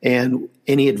going? And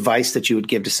any advice that you would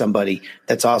give to somebody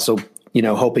that's also,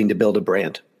 hoping to build a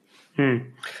brand?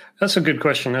 That's a good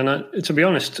question. And to be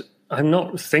honest, I'm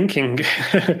not thinking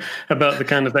about the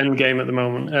kind of end game at the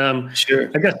moment. Sure.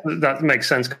 I guess that makes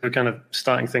sense because we're kind of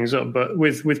starting things up. But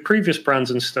with previous brands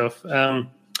and stuff,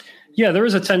 there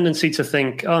is a tendency to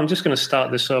think, I'm just going to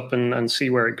start this up and see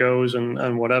where it goes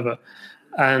and whatever.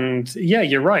 And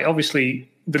you're right. Obviously,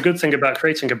 the good thing about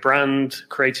creating a brand,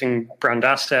 creating brand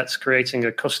assets, creating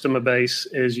a customer base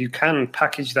is you can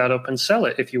package that up and sell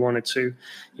it if you wanted to,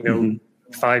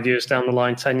 5 years down the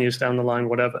line, 10 years down the line,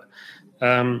 whatever.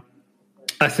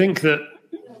 I think that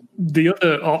the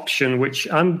other option, which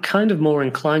I'm kind of more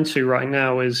inclined to right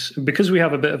now, is because we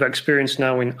have a bit of experience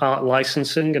now in art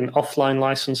licensing and offline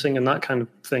licensing and that kind of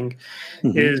thing,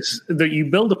 is that you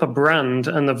build up a brand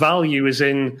and the value is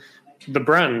in the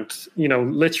brand,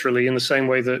 literally in the same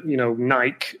way that,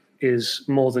 Nike is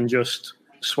more than just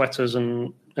sweaters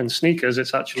and sneakers.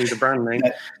 It's actually the brand name.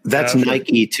 That's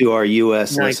Nike to our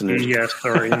U.S. listeners. Yeah,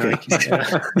 sorry, Nike.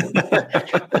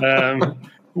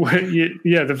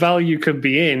 The value could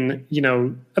be in,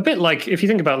 a bit like if you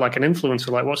think about like an influencer,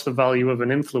 like what's the value of an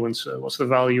influencer? What's the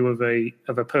value of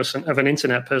an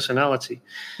internet personality?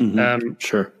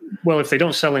 Sure. Well, if they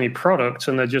don't sell any product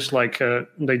and they're just like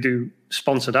they do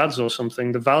sponsored ads or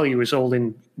something, the value is all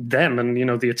in them and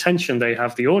the attention they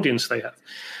have, the audience they have.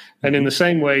 And in the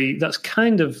same way, that's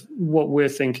kind of what we're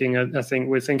thinking. I think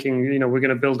we're thinking, we're going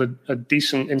to build a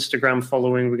decent Instagram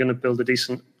following. We're going to build a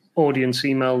decent audience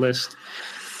email list.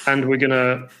 And we're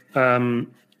going to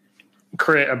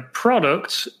create a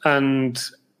product and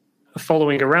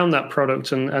following around that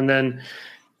product. And then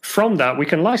from that, we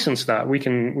can license that. We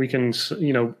can,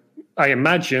 I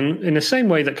imagine in the same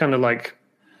way that kind of like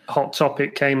Hot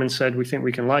Topic came and said, we think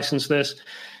we can license this.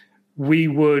 We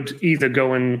would either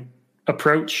go and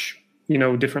approach,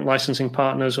 different licensing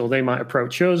partners, or they might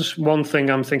approach us. One thing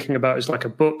I'm thinking about is like a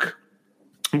book,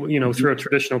 through a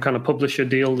traditional kind of publisher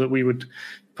deal that we would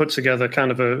put together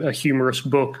kind of a humorous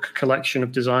book collection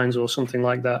of designs or something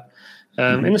like that.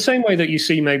 In the same way that you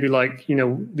see maybe like,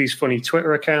 these funny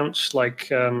Twitter accounts,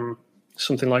 like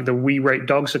something like the We Rate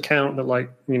Dogs account that like,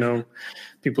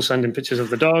 people send in pictures of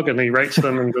the dog and he rates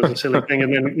them and does a silly thing.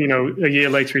 And then, a year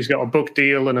later, he's got a book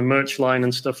deal and a merch line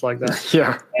and stuff like that.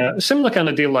 Yeah. A similar kind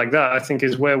of deal like that, I think,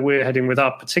 is where we're heading with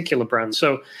our particular brand.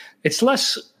 So it's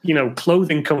less,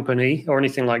 clothing company or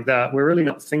anything like that. We're really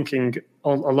not thinking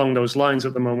along those lines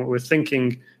at the moment. We're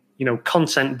thinking,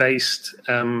 content-based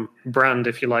brand,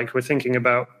 if you like. We're thinking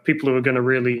about people who are going to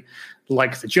really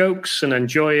like the jokes and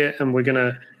enjoy it, and we're going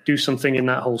to do something in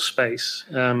that whole space.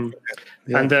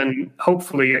 And then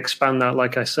hopefully expand that,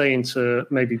 like I say, into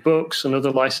maybe books and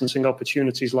other licensing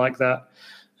opportunities like that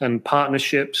and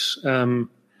partnerships.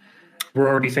 We're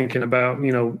already thinking about,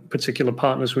 particular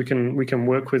partners we can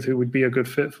work with who would be a good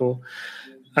fit for.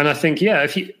 And I think,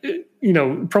 if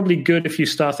you, probably good if you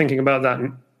start thinking about that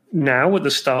now at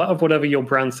the start of whatever your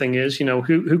brand thing is,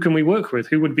 who can we work with?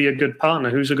 Who would be a good partner?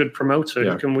 Who's a good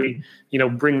promoter? Who can we,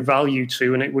 bring value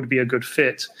to and it would be a good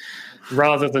fit,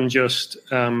 rather than just,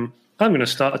 I'm going to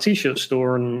start a T-shirt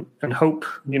store and hope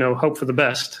for the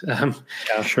best.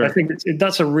 Sure. I think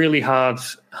that's a really hard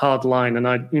line. And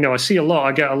I see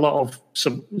I get a lot of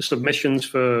submissions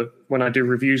for when I do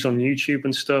reviews on YouTube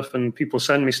and stuff, and people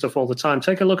send me stuff all the time.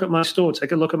 Take a look at my store.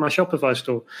 Take a look at my Shopify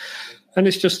store. And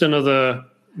it's just another,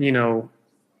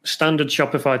 standard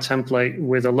Shopify template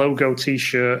with a logo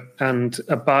T-shirt and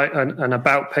an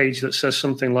about page that says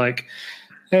something like,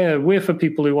 we're for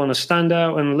people who want to stand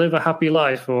out and live a happy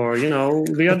life, or,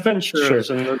 the adventurers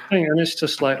and the thing. And it's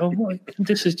just like,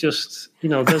 this is just,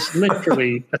 there's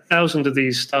literally 1,000 of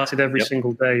these started every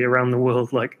single day around the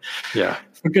world. Like,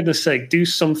 for goodness sake, do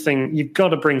something. You've got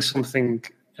to bring something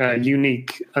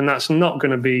unique, and that's not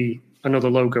going to be another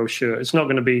logo shirt. It's not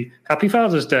going to be Happy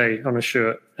Father's Day on a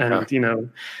shirt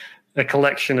and, a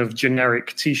collection of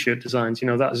generic T-shirt designs.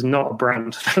 That is not a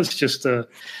brand. That's just I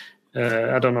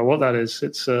don't know what that is.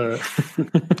 It's a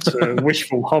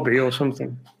wishful hobby or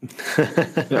something.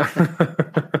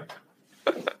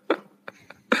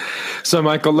 So,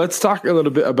 Michael, let's talk a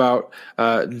little bit about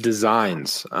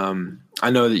designs. I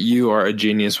know that you are a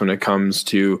genius when it comes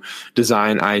to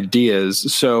design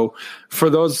ideas. So for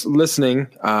those listening,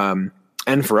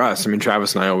 and for us,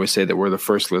 Travis and I always say that we're the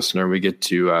first listener. We get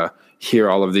to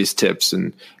hear all of these tips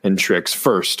and tricks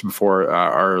first before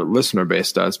our listener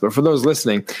base does. But for those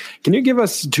listening, can you give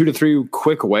us 2 to 3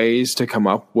 quick ways to come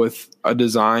up with a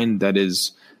design that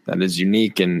is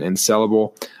unique and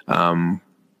sellable?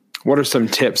 What are some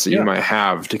tips that you might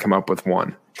have to come up with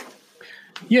one?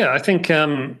 Yeah, I think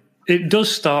it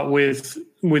does start with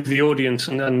the audience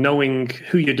and knowing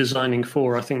who you're designing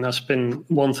for. I think that's been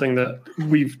one thing that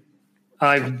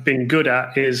I've been good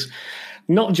at, is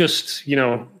not just,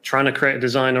 trying to create a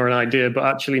design or an idea, but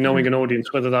actually knowing an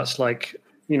audience, whether that's like,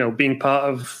 being part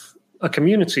of a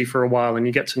community for a while and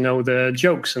you get to know their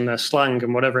jokes and their slang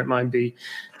and whatever it might be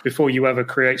before you ever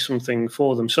create something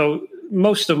for them. So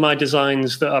most of my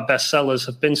designs that are bestsellers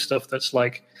have been stuff that's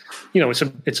like,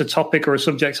 it's a topic or a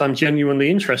subject I'm genuinely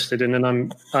interested in,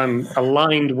 and I'm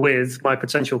aligned with my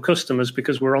potential customers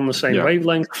because we're on the same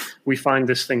wavelength. We find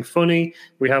this thing funny.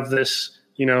 We have this,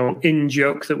 in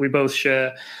joke that we both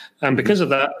share. And because of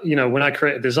that, when I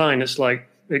create a design, it's like,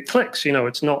 it clicks,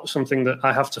 it's not something that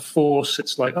I have to force.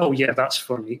 It's like, oh yeah, that's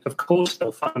funny. Of course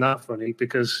they'll find that funny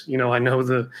because, I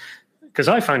know because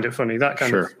I find it funny, that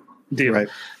kind of deal. Right.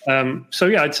 So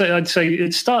yeah, I'd say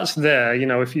it starts there,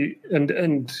 if you,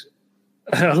 and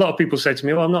a lot of people say to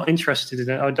me, well, I'm not interested in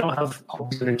it. I don't have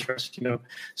hobbies and interests,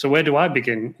 So where do I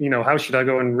begin? How should I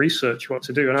go and research what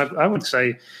to do? And I would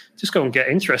say, just go and get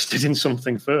interested in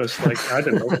something first. Like, I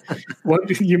don't know.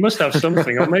 You must have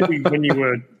something. Or maybe when you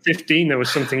were 15, there was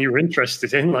something you were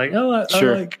interested in. Like, I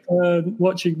like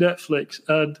watching Netflix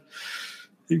and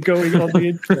going on the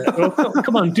internet. Well,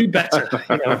 come on, do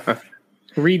better.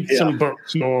 Read some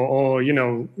books or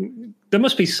there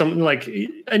must be something like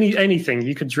anything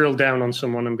you could drill down on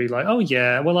someone and be like, oh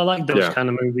yeah, well I like those kind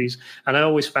of movies and I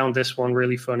always found this one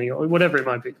really funny or whatever it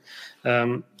might be.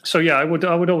 So yeah, I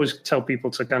would always tell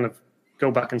people to kind of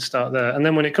go back and start there. And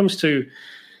then when it comes to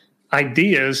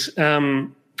ideas,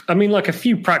 like a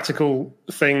few practical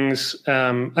things,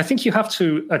 I think you have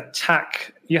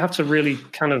to really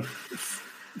kind of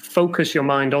focus your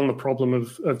mind on the problem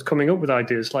of coming up with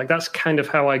ideas. Like that's kind of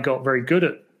how I got very good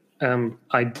at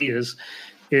ideas,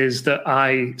 is that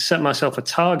I set myself a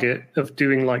target of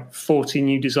doing like 40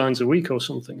 new designs a week or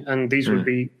something. And these would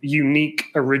be unique,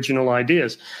 original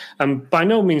ideas. And by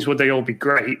no means would they all be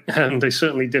great. And they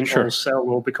certainly didn't all sell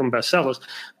or become bestsellers.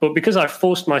 But because I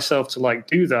forced myself to like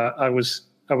do that,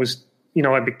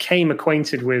 I became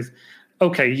acquainted with,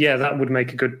 okay, yeah, that would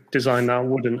make a good design, that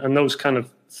wouldn't, and those kind of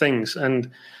things.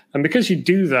 And because you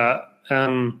do that,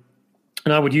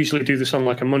 and I would usually do this on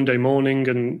like a Monday morning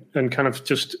and kind of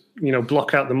just,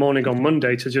 block out the morning on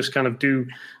Monday to just kind of do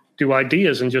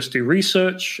ideas and just do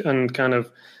research and kind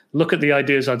of look at the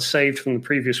ideas I'd saved from the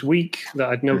previous week that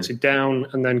I'd noted down,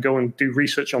 and then go and do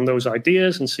research on those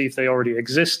ideas and see if they already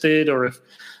existed or if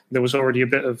there was already a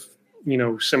bit of,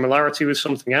 similarity with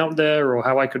something out there, or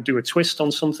how I could do a twist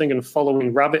on something and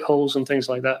following rabbit holes and things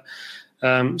like that.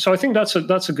 So I think that's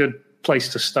a good place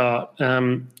to start.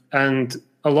 And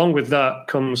along with that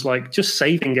comes like just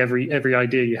saving every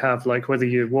idea you have, like whether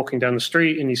you're walking down the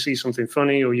street and you see something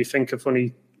funny or you think a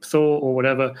funny thought or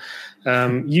whatever,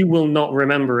 you will not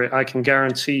remember it. I can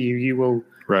guarantee you, you will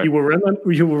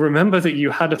remember that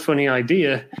you had a funny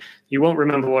idea. You won't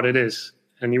remember what it is,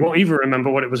 and you won't even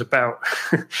remember what it was about.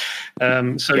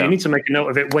 You need to make a note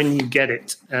of it when you get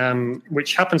it,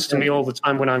 which happens to me all the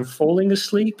time when I'm falling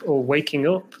asleep or waking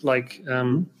up. Like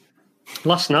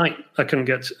last night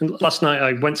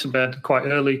I went to bed quite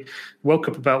early, woke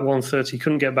up about 1:30,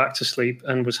 couldn't get back to sleep,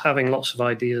 and was having lots of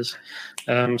ideas.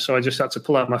 So I just had to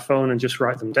pull out my phone and just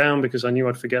write them down because I knew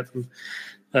I'd forget them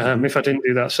if I didn't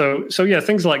do that. So yeah,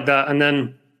 things like that. And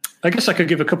then I guess I could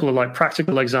give a couple of like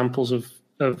practical examples of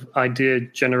idea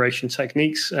generation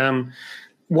techniques.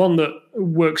 One that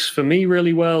works for me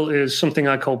really well is something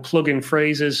I call plug-in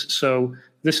phrases. So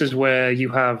this is where you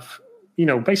have,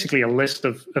 basically a list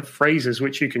of phrases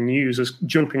which you can use as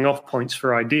jumping off points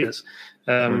for ideas.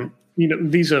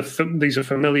 These are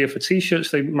familiar for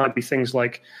T-shirts. They might be things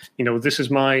like, this is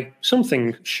my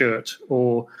something shirt,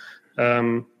 or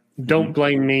don't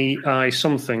blame me, I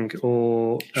something,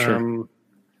 or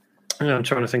I'm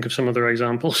trying to think of some other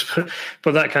examples,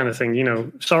 but that kind of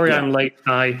thing, sorry, I'm late,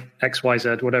 I, X, Y,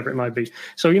 Z, whatever it might be.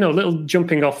 So, little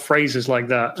jumping off phrases like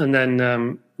that. And then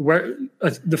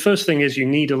the first thing is you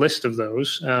need a list of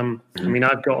those. I mean,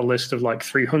 I've got a list of like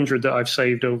 300 that I've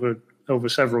saved over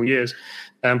several years.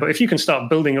 But if you can start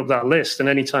building up that list, and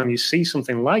anytime you see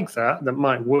something like that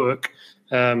might work,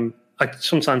 I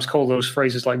sometimes call those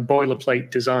phrases like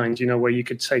boilerplate designs, where you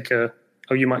could take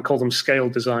or you might call them scale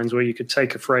designs, where you could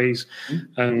take a phrase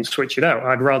and switch it out.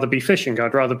 I'd rather be fishing.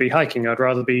 I'd rather be hiking. I'd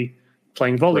rather be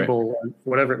playing volleyball,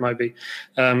 whatever it might be.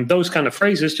 Those kind of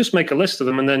phrases, just make a list of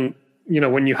them. And then,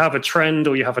 when you have a trend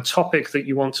or you have a topic that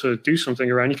you want to do something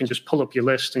around, you can just pull up your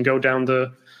list and go down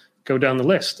the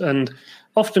list. And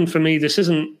often for me, this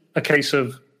isn't a case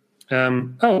of,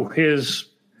 here's,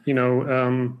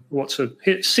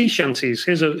 sea shanties.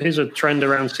 Here's a trend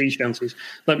around sea shanties.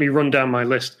 Let me run down my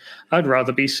list. I'd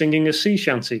rather be singing a sea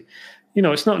shanty.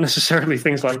 It's not necessarily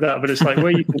things like that, but it's like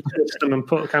where you can twist them and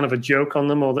put kind of a joke on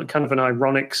them, or that kind of an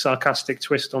ironic, sarcastic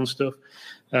twist on stuff.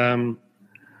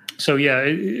 So yeah,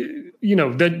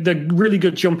 they're really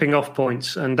good jumping off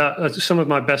points, and that some of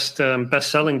my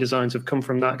best-selling designs have come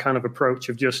from that kind of approach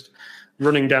of just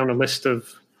running down a list of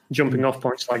jumping off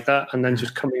points like that, and then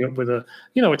just coming up with a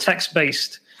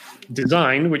text-based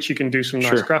design, which you can do some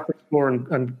nice graphics for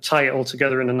and tie it all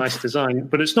together in a nice design.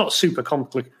 But it's not super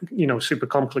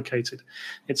complicated.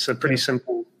 It's a pretty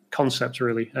simple concept,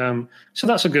 really. So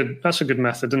that's a good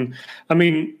method. And I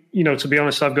mean, to be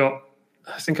honest, I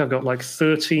think I've got like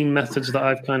 13 methods that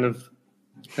I've kind of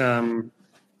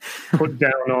put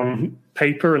down on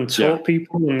paper and taught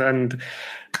people, and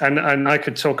I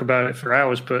could talk about it for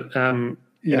hours, but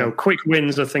quick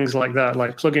wins are things like that,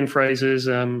 like plug-in phrases,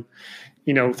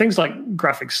 things like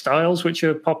graphic styles, which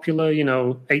are popular,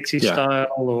 80s style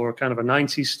or kind of a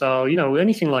 90s style,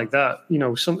 anything like that.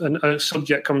 A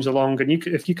subject comes along, and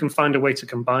if you can find a way to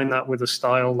combine that with a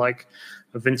style like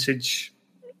a vintage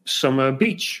summer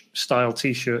beach style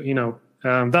T-shirt,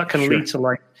 that can lead to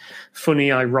like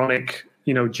funny, ironic,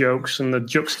 jokes, and the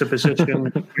juxtaposition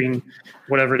between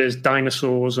whatever it is,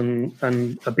 dinosaurs and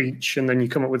a beach, and then you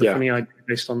come up with a funny idea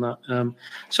based on that.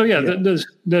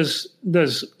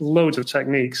 There's loads of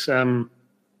techniques, and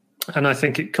I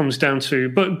think it comes down to,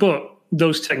 but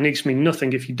those techniques mean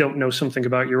nothing if you don't know something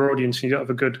about your audience and you don't have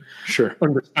a good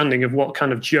understanding of what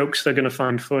kind of jokes they're going to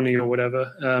find funny or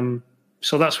whatever.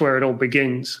 So that's where it all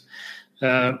begins.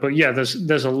 But yeah,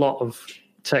 there's a lot of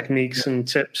techniques and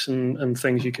tips and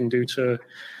things you can do to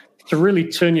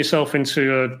really turn yourself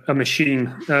into a machine,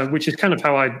 which is kind of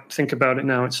how I think about it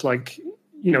now. It's like,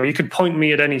 you could point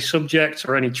me at any subject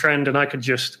or any trend, and I could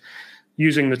just,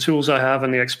 using the tools I have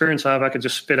and the experience I have, I could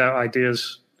just spit out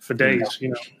ideas for days,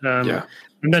 and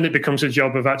then it becomes a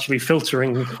job of actually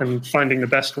filtering and finding the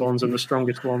best ones and the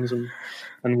strongest ones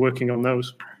and working on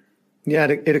those. Yeah,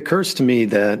 it occurs to me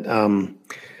that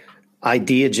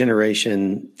idea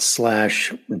generation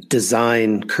 /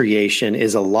 design creation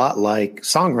is a lot like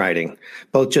songwriting.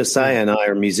 Both Josiah and I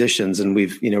are musicians, and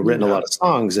we've written a lot of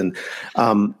songs, and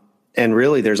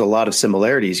really there's a lot of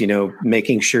similarities.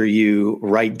 Making sure you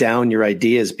write down your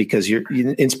ideas, because your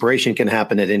inspiration can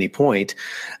happen at any point.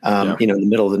 In the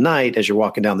middle of the night as you're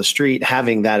walking down the street,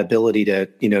 having that ability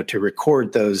to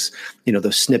record those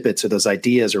those snippets or those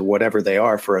ideas or whatever they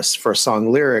are for a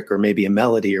song lyric or maybe a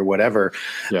melody or whatever.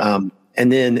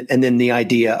 And then the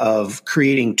idea of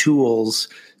creating tools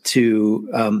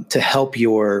to help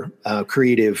your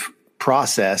creative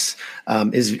process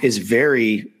is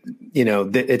very,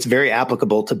 it's very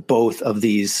applicable to both of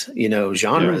these,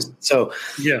 genres. Yeah. So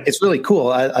it's really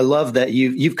cool. I love that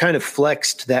you've kind of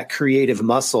flexed that creative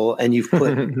muscle, and you've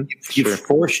put, you've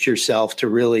forced yourself to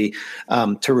really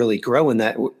grow in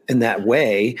that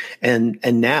way. And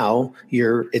now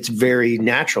it's very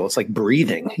natural. It's like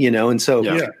breathing, and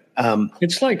so,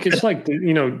 it's like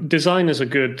design is a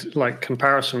good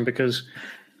comparison, because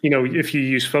if you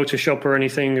use Photoshop or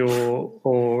anything,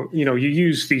 or you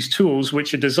use these tools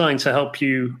which are designed to help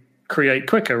you create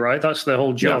quicker, right? That's the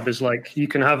whole job. Is like, you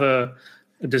can have a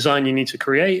design you need to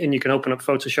create, and you can open up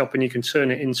Photoshop and you can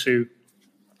turn it into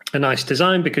a nice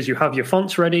design, because you have your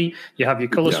fonts ready, you have your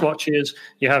color swatches,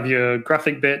 you have your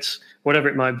graphic bits, whatever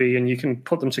it might be, and you can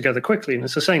put them together quickly. And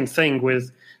it's the same thing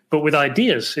with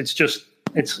ideas. It's just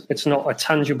it's not a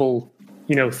tangible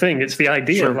thing. It's the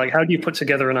idea. Like, how do you put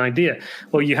together an idea?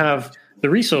 Well, you have the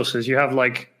resources, you have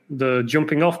like the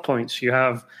jumping off points, you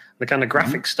have the kind of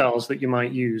graphic styles that you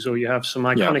might use, or you have some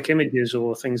iconic images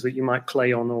or things that you might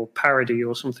play on or parody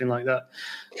or something like that.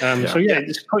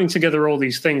 It's putting together all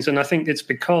these things. And I think it's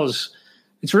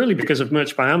really because of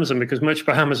Merch by Amazon, because Merch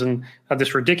by Amazon had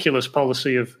this ridiculous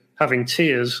policy of having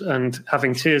tiers and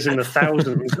having tiers in the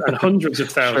thousands and hundreds of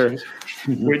thousands,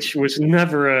 which was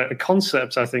never a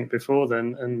concept, I think, before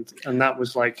then. And that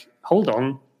was like, hold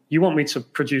on, you want me to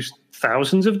produce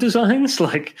thousands of designs?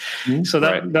 Like, so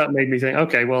that made me think,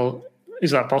 okay, well,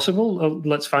 is that possible? Oh,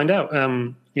 let's find out.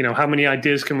 How many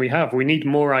ideas can we have? We need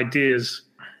more ideas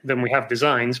than we have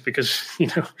designs because,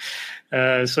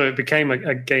 so it became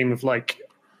a game of like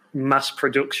mass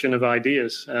production of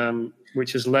ideas,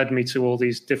 which has led me to all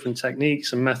these different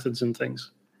techniques and methods and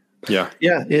things. Yeah.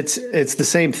 It's the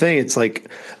same thing. It's like,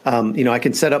 I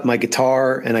can set up my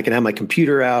guitar and I can have my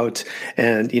computer out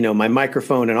and, my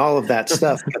microphone and all of that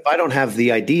stuff. If I don't have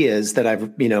the ideas that I've,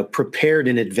 prepared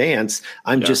in advance,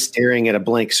 I'm just staring at a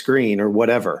blank screen or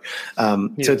whatever. So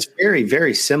it's very,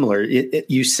 very similar.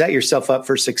 You set yourself up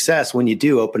for success when you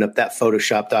do open up that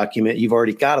Photoshop document. You've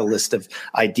already got a list of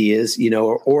ideas,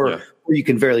 or you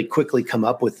can very quickly come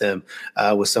up with them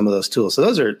with some of those tools. So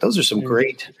those are some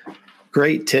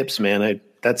great tips, man.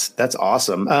 That's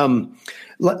awesome.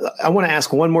 I want to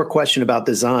ask one more question about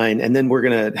design, and then we're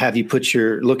going to have you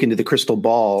look into the crystal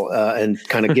ball and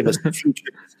kind of give us a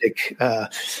futuristic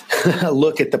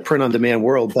look at the print-on-demand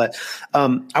world. But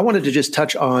I wanted to just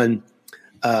touch on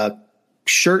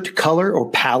shirt color or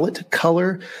palette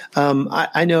color.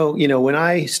 I know, when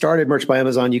I started Merch by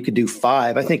Amazon, you could do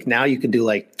 5. I think now you can do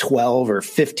like 12 or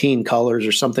 15 colors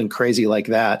or something crazy like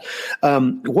that.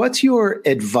 What's your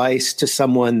advice to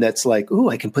someone that's like, ooh,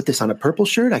 I can put this on a purple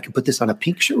shirt. I can put this on a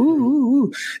pink shirt.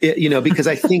 Ooh. Because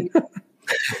I think,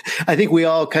 we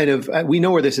all kind of, we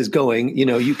know where this is going.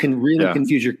 You can really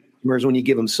confuse your customers when you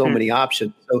give them so many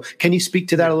options. So can you speak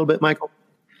to that a little bit, Michael?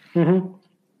 Mm-hmm.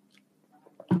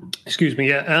 Excuse me.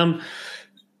 Yeah.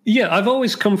 I've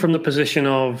always come from the position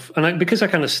of, because I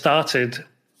kind of started,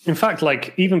 in fact,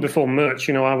 like even before merch,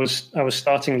 I was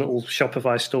starting little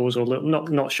Shopify stores or not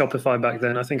Shopify back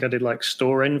then. I think I did like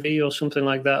Store Envy or something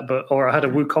like that, or I had a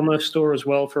WooCommerce store as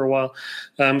well for a while.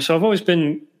 So I've always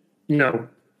been,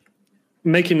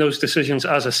 making those decisions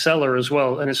as a seller as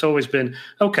well. And it's always been,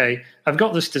 okay, I've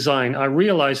got this design. I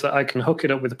realize that I can hook it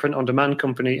up with a print-on-demand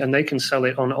company and they can sell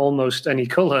it on almost any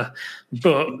color.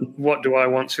 But what do I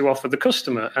want to offer the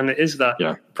customer? And it is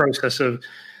that process of,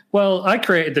 well, I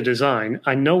created the design.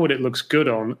 I know what it looks good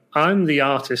on. I'm the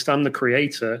artist. I'm the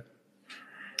creator.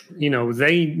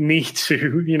 They need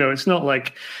to, it's not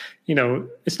like,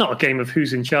 it's not a game of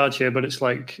who's in charge here, but it's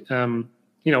like,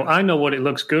 I know what it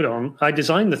looks good on. I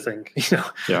designed the thing.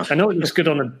 I know it looks good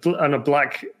on a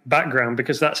black background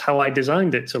because that's how I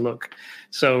designed it to look.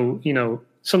 So,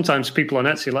 sometimes people on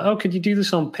Etsy are like, oh, could you do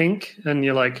this on pink? And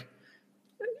you're like,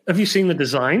 have you seen the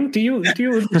design? Do you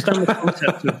understand the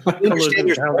concept of colors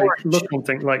and how they look on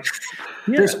things? Like,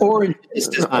 there's orange.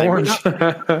 Orange.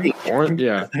 Orange.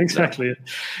 Yeah, exactly.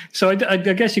 So I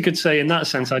guess you could say in that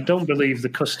sense, I don't believe the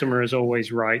customer is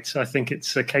always right. I think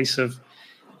it's a case of,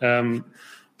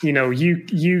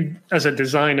 you as a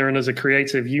designer and as a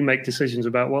creative, you make decisions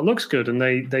about what looks good, and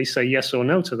they say yes or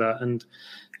no to that. And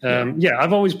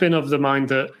I've always been of the mind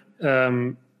that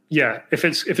if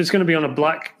it's going to be on a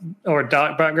black or a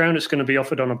dark background, it's going to be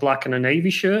offered on a black and a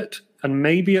navy shirt, and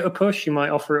maybe at a push you might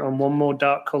offer it on one more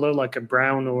dark color like a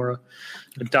brown or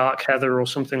a dark heather or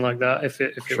something like that if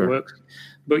it works.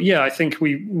 But I think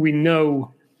we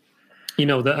know.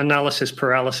 That analysis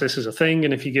paralysis is a thing.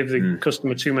 And if you give the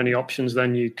customer too many options,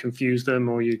 then you confuse them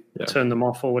or you turn them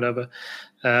off or whatever.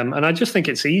 And I just think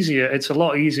it's easier. It's a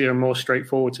lot easier and more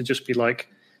straightforward to just be like,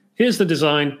 here's the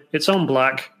design. It's on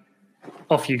black.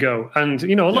 Off you go. And,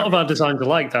 a lot of our designs are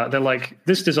like that. They're like,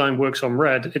 this design works on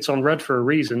red. It's on red for a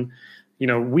reason.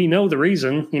 We know the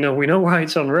reason. We know why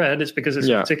it's on red. It's because it's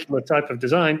a particular type of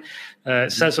design.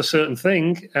 It says a certain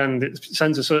thing and it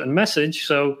sends a certain message.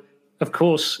 So, of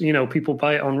course, people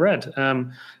buy it on red.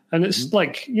 And it's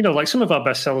like some of our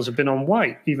bestsellers have been on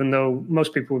white, even though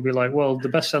most people would be like, well, the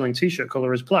best-selling T-shirt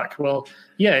color is black. Well,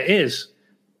 yeah, it is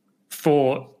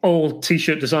for all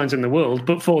T-shirt designs in the world.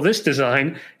 But for this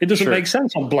design, it doesn't make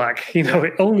sense on black.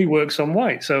 It only works on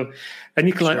white. So, and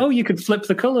you can you could flip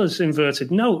the colors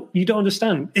inverted. No, you don't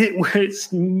understand.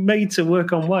 It's made to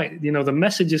work on white. The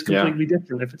message is completely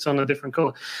different if it's on a different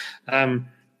color.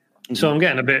 So I'm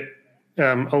getting a bit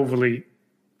overly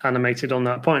animated on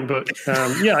that point, but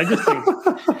I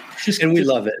just think we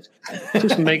love it.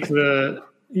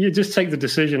 just take the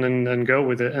decision and go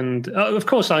with it. And of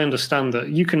course, I understand that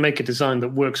you can make a design that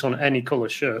works on any color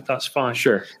shirt. That's fine.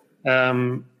 Sure.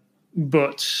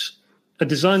 But a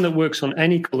design that works on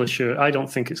any color shirt, I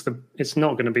don't think it's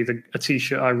not going to be a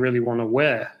T-shirt I really want to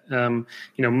wear.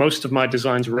 Most of my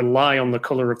designs rely on the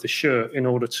color of the shirt in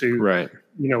order to,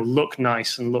 look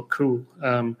nice and look cool.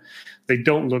 They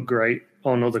don't look great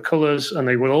on other colors, and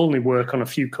they will only work on a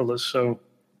few colors. So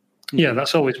yeah,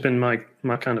 that's always been my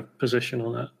kind of position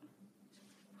on that.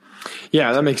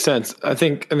 Yeah, that makes sense. I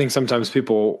think sometimes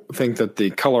people think that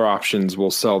the color options will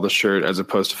sell the shirt as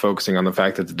opposed to focusing on the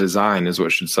fact that the design is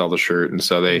what should sell the shirt. And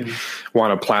so they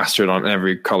want to plaster it on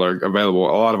every color available.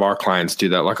 A lot of our clients do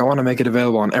that. Like, I want to make it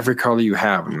available on every color you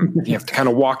have. And you have to kind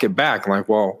of walk it back. Like,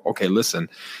 well, okay, listen,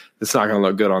 it's not going to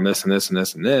look good on this and this and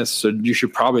this and this. So you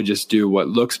should probably just do what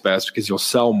looks best, because you'll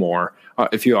sell more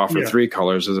if you offer 3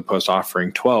 colors as opposed to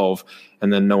offering 12.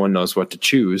 And then no one knows what to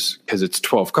choose because it's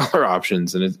 12 color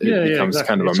options, and it becomes exactly.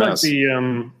 kind of a mess.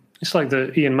 It's like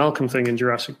the Ian Malcolm thing in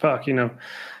Jurassic Park. They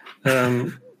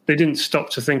didn't stop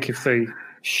to think if they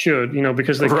should,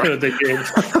 because they could, they did.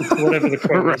 Whatever the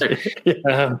quote is.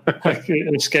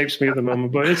 It escapes me at the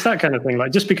moment, but it's that kind of thing.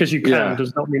 Like, just because you can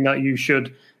does not mean that you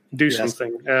should do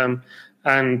something.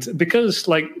 And because,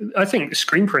 like, I think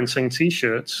screen printing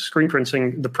T-shirts, screen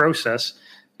printing the process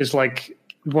is like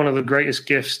one of the greatest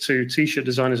gifts to T-shirt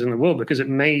designers in the world, because it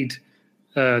made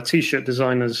T-shirt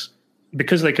designers,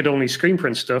 because they could only screen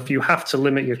print stuff, you have to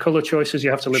limit your color choices, you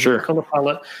have to limit your color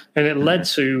palette, and it led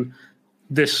to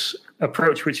this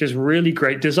approach, which is really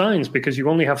great designs, because you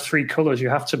only have 3 colors. You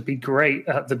have to be great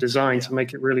at the design to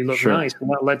make it really look nice, and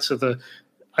that led to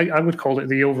I would call it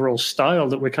the overall style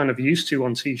that we're kind of used to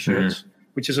on T-shirts,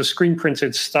 which is a screen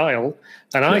printed style.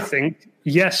 And I think,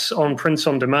 yes, on prints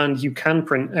on demand, you can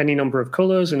print any number of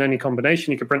colors in any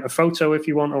combination. You can print a photo if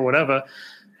you want or whatever.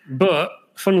 But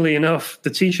funnily enough, the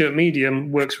T-shirt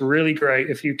medium works really great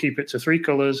if you keep it to 3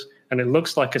 colors and it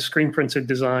looks like a screen printed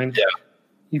design. Yeah.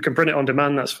 You can print it on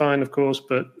demand. That's fine, of course.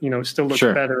 But, it still looks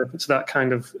better if it's that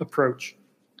kind of approach.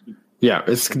 Yeah,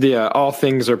 it's the all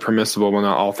things are permissible, but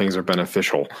not all things are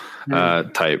beneficial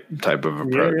type of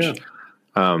approach.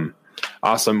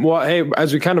 Awesome. Well, hey,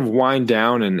 as we kind of wind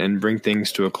down and bring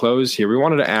things to a close here, we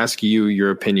wanted to ask you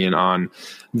your opinion on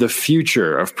the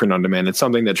future of print on demand. It's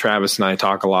something that Travis and I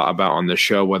talk a lot about on the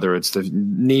show, whether it's the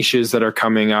niches that are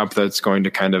coming up that's going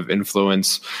to kind of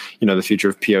influence, the future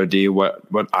of POD,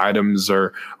 what items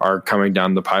are coming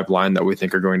down the pipeline that we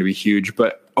think are going to be huge.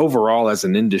 But overall, as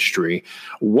an industry,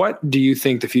 what do you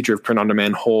think the future of print on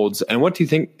demand holds? And what do you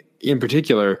think in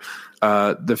particular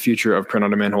the future of print on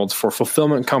demand holds for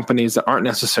fulfillment companies that aren't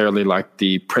necessarily like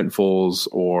the Printfuls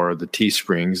or the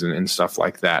Teesprings and stuff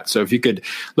like that? So if you could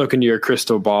look into your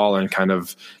crystal ball and kind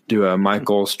of do a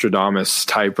Michael Stradamus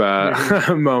type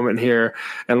moment here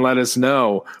and let us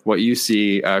know what you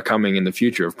see coming in the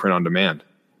future of print on demand.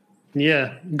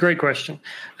 Yeah, great question.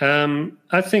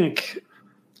 I think,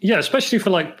 especially for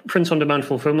like print on demand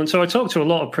fulfillment. So I talk to a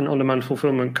lot of print on demand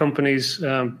fulfillment companies.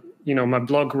 My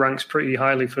blog ranks pretty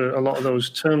highly for a lot of those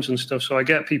terms and stuff. So I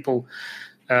get people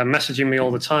messaging me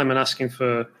all the time and asking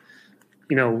for,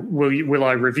 will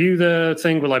I review the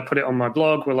thing? Will I put it on my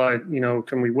blog? Will I,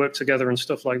 can we work together and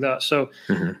stuff like that? So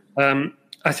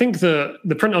I think the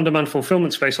print on demand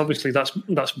fulfillment space, obviously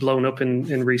that's blown up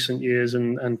in recent years,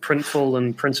 and Printful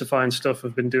and Printify and stuff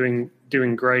have been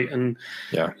doing great and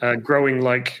growing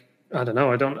like, I don't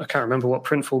know. I can't remember what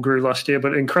Printful grew last year,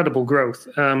 but incredible growth.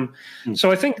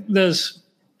 So I think there's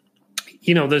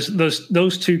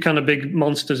those two kind of big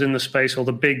monsters in the space, or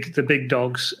the big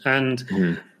dogs.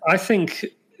 And I think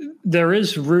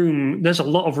there's a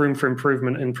lot of room for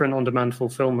improvement in print on demand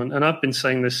fulfillment. And I've been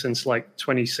saying this since like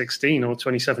 2016 or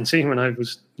 2017 when I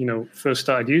was, first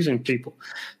started using People.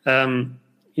 And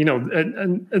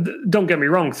don't get me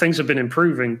wrong, things have been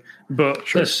improving, but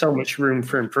there's so much room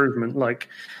for improvement. Like,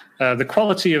 the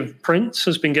quality of prints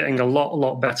has been getting a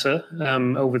lot better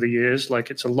over the years. Like,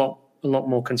 it's a lot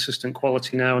more consistent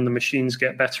quality now, and the machines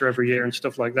get better every year and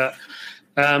stuff like that.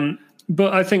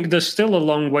 But I think there's still a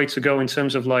long way to go in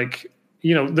terms of like,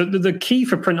 the key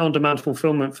for print on demand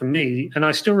fulfillment for me. And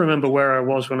I still remember where I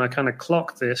was when I kind of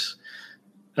clocked this.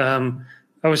 I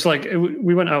was like,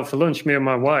 we went out for lunch, me and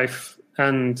my wife,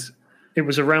 and it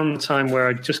was around the time where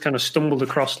I just kind of stumbled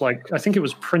across, like, I think it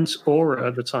was Print Aura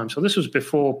at the time. So this was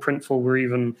before Printful were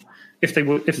even, if they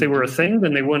were a thing,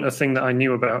 then they weren't a thing that I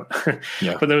knew about.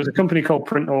 But there was a company called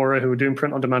Print Aura who were doing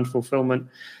print on demand fulfillment.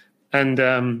 And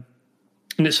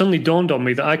it suddenly dawned on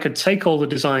me that I could take all the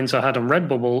designs I had on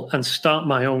Redbubble and start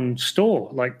my own store,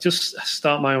 like just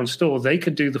start my own store. They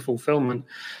could do the fulfillment,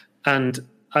 and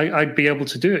I'd be able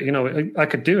to do it. I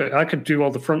could do it. I could do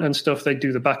all the front end stuff. They'd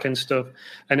do the back end stuff.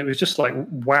 And it was just like,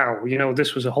 wow,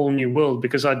 this was a whole new world,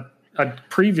 because I'd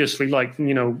previously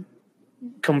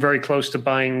come very close to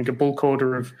buying a bulk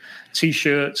order of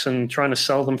T-shirts and trying to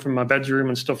sell them from my bedroom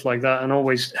and stuff like that, and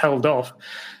always held off.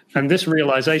 And this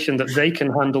realization that they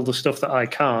can handle the stuff that I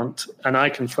can't, and I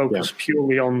can focus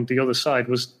purely on the other side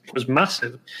was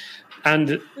massive.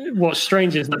 And what's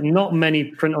strange is that not many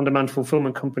print-on-demand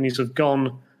fulfillment companies have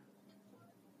gone,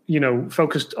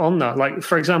 focused on that. Like,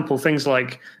 for example, things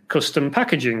like custom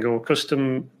packaging or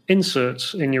custom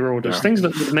inserts in your orders, things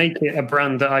that would make it a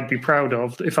brand that I'd be proud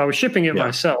of if I was shipping it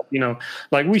myself.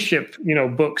 Like we ship,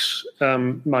 books,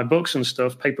 my books and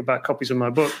stuff, paperback copies of my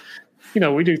book.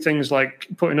 We do things like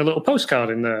putting a little postcard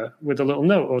in there with a little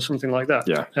note or something like that.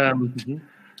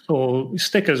 Or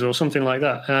stickers or something like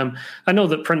that. I know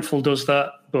that Printful does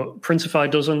that, but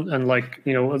Printify doesn't. And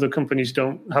other companies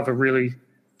don't have a really,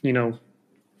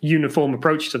 uniform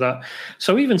approach to that.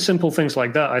 So even simple things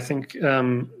like that, I think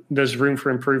there's room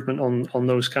for improvement on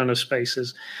those kind of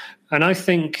spaces. And I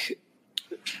think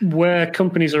where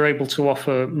companies are able to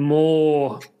offer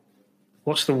more,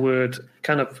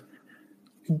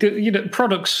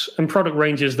 products and product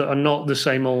ranges that are not the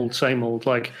same old.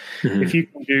 Like if you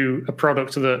can do a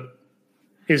product that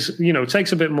is,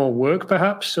 takes a bit more work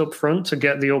perhaps up front to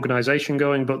get the organization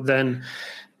going, but then,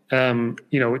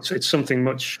 it's something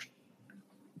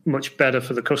much better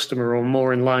for the customer or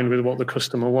more in line with what the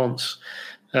customer wants.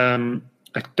 I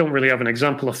don't really have an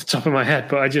example off the top of my head,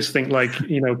 but I just think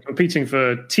competing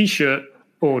for T-shirt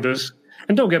orders,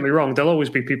 and don't get me wrong, there'll always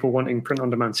be people wanting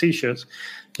print-on-demand T-shirts.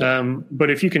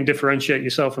 But if you can differentiate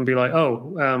yourself and be like,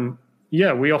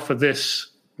 we offer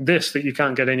this that you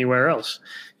can't get anywhere else,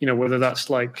 whether that's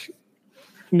like,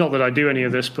 not that I do any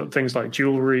of this, but things like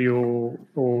jewelry or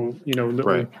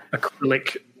little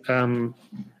acrylic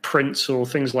prints or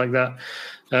things like that.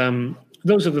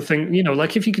 Those are the things,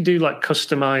 like if you could do like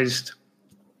customized,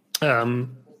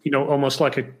 almost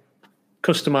like a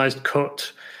customized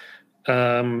cut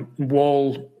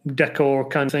wall decor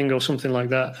kind of thing or something like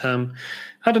that.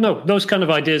 I don't know. Those kind of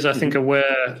ideas, I think, are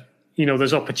where,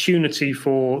 there's opportunity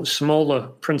for smaller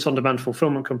print-on-demand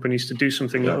fulfillment companies to do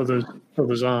something that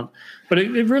others aren't. But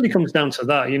it really comes down to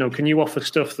that. Can you offer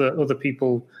stuff that other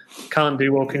people can't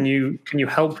do, or can you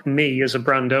help me as a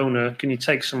brand owner? Can you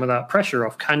take some of that pressure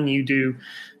off? Can you do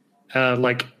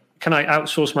can I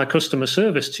outsource my customer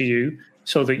service to you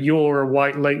so that you're a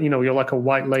white label, you're like a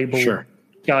white label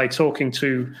guy talking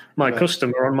to my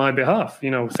customer on my behalf,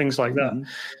 things like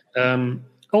that.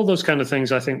 All those kind of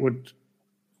things I think would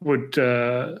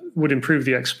improve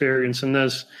the experience, and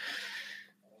there's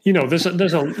a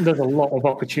lot of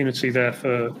opportunity there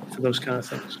for those kind of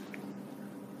things.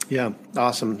 Yeah,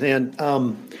 awesome. And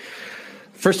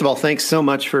first of all, thanks so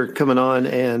much for coming on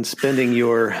and spending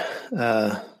your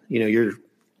your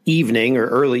evening or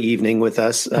early evening with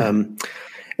us. And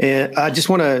I just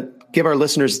want to give our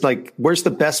listeners, where's the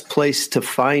best place to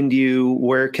find you?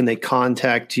 Where can they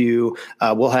contact you?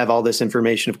 We'll have all this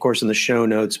information, of course, in the show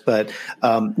notes, but,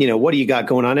 what do you got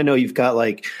going on? I know you've got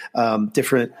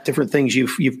different things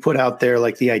you've put out there,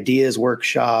 like the Ideas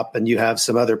Workshop, and you have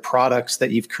some other products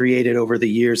that you've created over the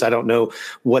years. I don't know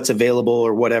what's available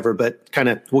or whatever, but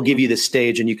we'll give you the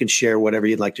stage and you can share whatever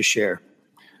you'd like to share.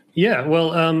 Yeah,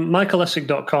 well,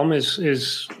 michaelessick.com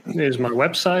is my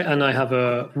website, and I have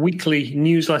a weekly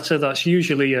newsletter that's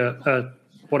usually a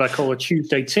what I call a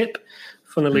Tuesday tip,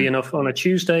 funnily enough, on a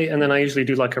Tuesday, and then I usually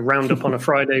do like a roundup on a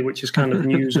Friday, which is kind of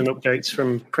news and updates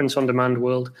from print-on-demand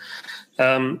world.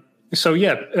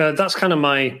 That's kind of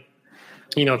my,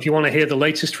 if you want to hear the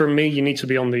latest from me, you need to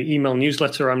be on the email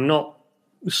newsletter. I'm not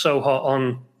so hot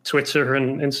on Twitter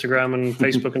and Instagram and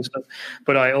Facebook and stuff,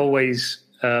 but I always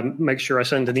make sure I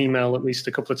send an email at least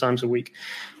a couple of times a week.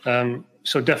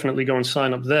 So definitely go and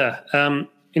sign up there.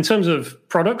 In terms of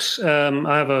products,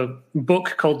 I have a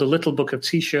book called The Little Book of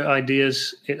T-Shirt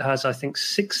Ideas. It has, I think,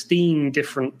 16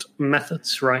 different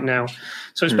methods right now.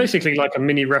 So it's basically like a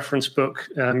mini reference book.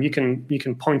 You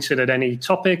can point it at any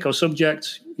topic or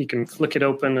subject. You can flick it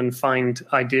open and find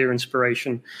idea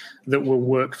inspiration that will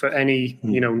work for any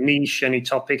niche, any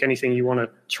topic, anything you want to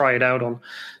try it out on.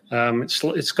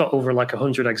 It's got over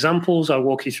 100 examples. I'll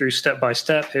walk you through step by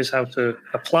step. Here's how to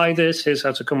apply this. Here's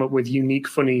how to come up with unique,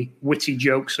 funny, witty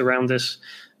jokes around this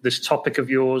topic of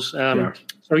yours. So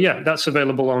that's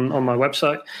available on my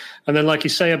website. And then, like you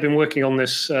say, I've been working on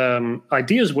this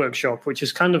Ideas Workshop, which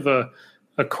is kind of a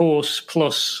course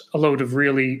plus a load of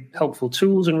really helpful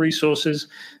tools and resources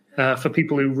for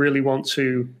people who really want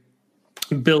to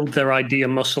build their idea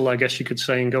muscle, I guess you could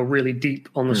say, and go really deep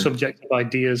on the subject of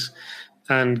ideas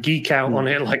and geek out on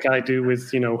it like I do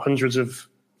with, hundreds of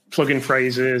plug-in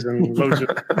phrases and loads of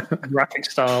graphic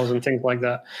styles and things like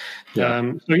that.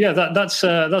 That's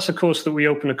a course that we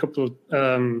open a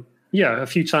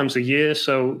few times a year.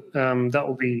 So that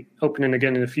will be opening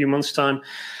again in a few months' time.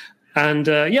 And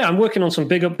I'm working on some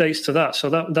big updates to that. So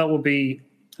that will be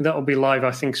live,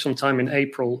 I think, sometime in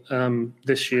April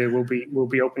this year. We'll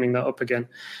be opening that up again.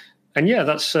 yeah,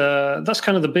 that's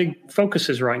kind of the big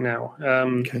focuses right now.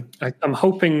 I'm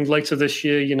hoping later this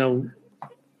year,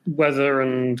 weather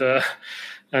and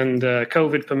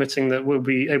COVID permitting,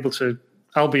 that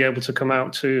I'll be able to come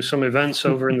out to some events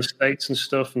over in the States and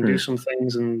stuff, and do some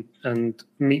things and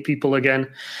meet people again.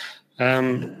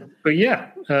 But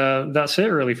yeah, that's it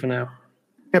really for now.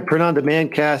 Yeah, Print on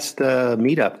Demand Cast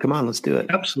meetup. Come on, let's do it.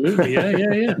 Absolutely,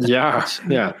 yeah.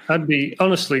 yeah. I'd be,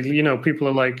 honestly, people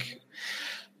are like,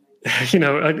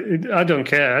 I don't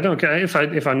care. I don't care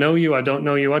if I know you, I don't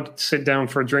know you. I'd sit down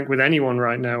for a drink with anyone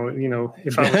right now.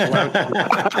 If I was allowed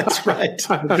to. That's right.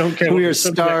 I don't care. We are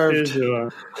starved. We're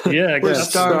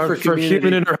starved for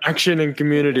human interaction and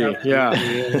community. I'd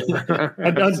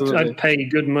pay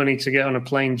good money to get on a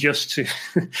plane just for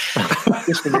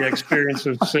the experience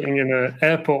of sitting in an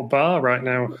airport bar right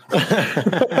now.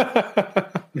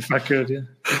 If I could, yeah.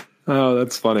 Oh,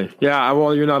 that's funny. Yeah,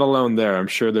 well, you're not alone there. I'm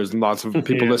sure there's lots of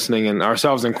people listening, and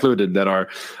ourselves included, that are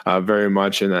very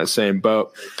much in that same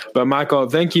boat. But Michael,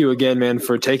 thank you again, man,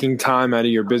 for taking time out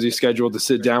of your busy schedule to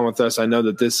sit down with us. I know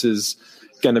that this is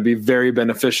going to be very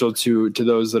beneficial to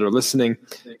those that are listening.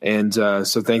 And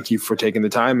so thank you for taking the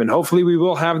time. And hopefully we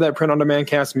will have that Print on Demand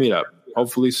Cast meetup,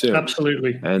 hopefully soon.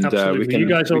 Absolutely. And you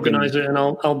guys organize it, and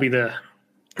I'll be there.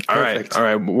 All right.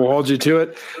 We'll hold you to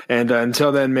it. And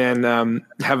until then, man,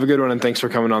 have a good one. And thanks for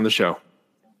coming on the show.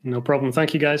 No problem.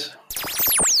 Thank you, guys.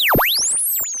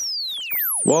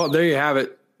 Well, there you have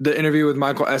it. The interview with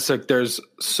Michael Essek. There's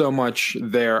so much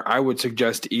there. I would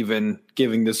suggest even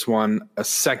giving this one a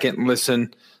second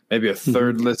listen, maybe a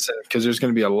third listen, because there's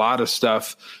going to be a lot of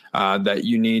stuff that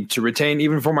you need to retain.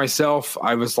 Even for myself,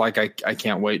 I was like, I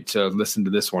can't wait to listen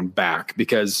to this one back,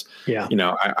 because,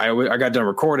 I got done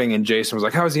recording and Jason was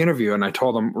like, how was the interview? And I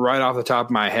told him right off the top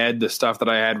of my head the stuff that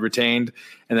I had retained.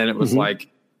 And then it was like,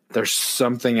 there's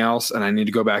something else, and I need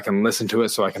to go back and listen to it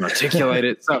so I can articulate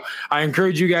it. So I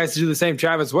encourage you guys to do the same.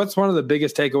 Travis, what's one of the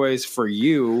biggest takeaways for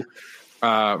you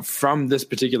from this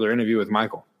particular interview with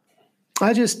Michael?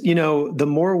 I just, the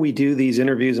more we do these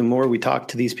interviews and more we talk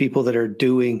to these people that are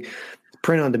doing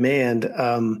print on demand,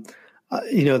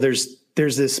 there's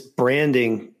this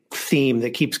branding theme that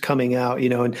keeps coming out,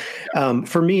 and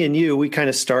for me and you, we kind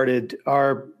of started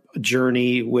our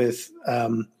journey with,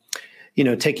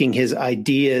 taking his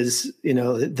ideas,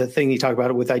 the thing you talk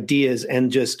about with ideas,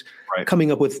 and just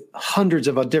coming up with hundreds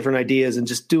of different ideas and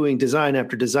just doing design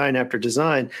after design after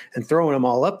design and throwing them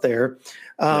all up there.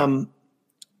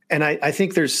 And I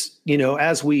think there's,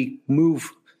 as we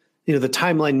move, the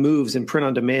timeline moves in print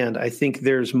on demand, I think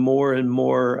there's more and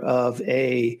more of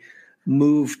a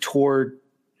move toward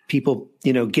people,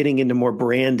 getting into more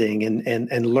branding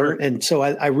and learn. And so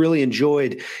I really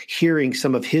enjoyed hearing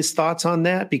some of his thoughts on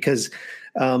that, because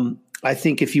I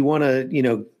think if you want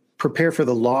to, prepare for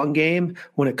the long game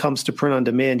when it comes to print on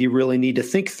demand, you really need to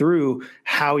think through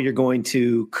how you're going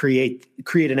to create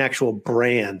an actual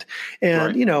brand.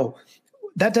 And,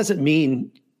 that doesn't mean,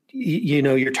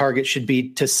 your target should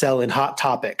be to sell in Hot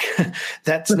Topic.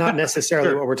 That's not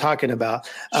necessarily what we're talking about.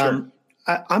 Sure.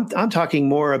 I'm talking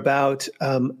more about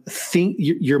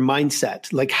your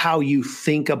mindset, like how you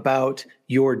think about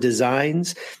your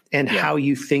designs and how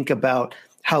you think about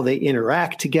how they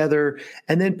interact together,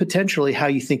 and then potentially how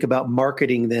you think about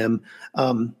marketing them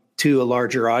to a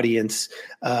larger audience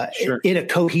in a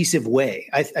cohesive way.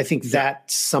 I think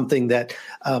that's something that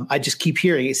I just keep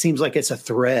hearing. It seems like it's a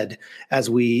thread as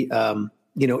we,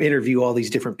 interview all these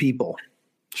different people.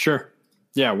 Sure.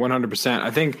 Yeah, 100%. I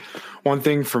think one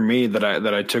thing for me that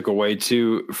I took away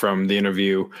too from the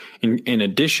interview, in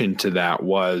addition to that,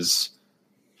 was,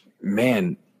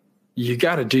 man, you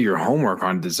got to do your homework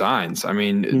on designs. I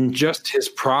mean, just his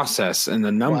process and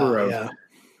the number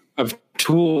of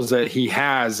tools that he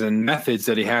has and methods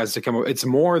that he has to come up. It's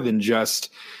more than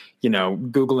just,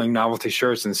 Googling novelty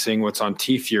shirts and seeing what's on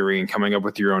T-Fury and coming up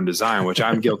with your own design, which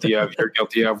I'm guilty of. You're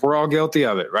guilty of. We're all guilty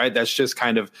of it, right? That's just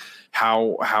kind of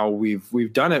how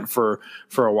we've done it for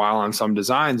a while on some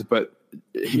designs. But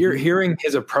hearing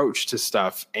his approach to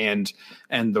stuff and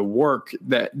the work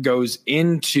that goes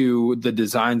into the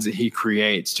designs that he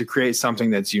creates to create something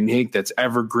that's unique, that's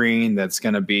evergreen, that's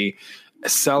going to be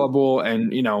sellable,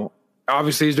 and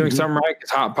obviously he's doing something right,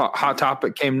 because Hot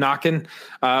Topic came knocking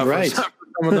for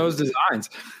some of those designs.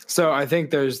 So I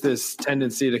think there's this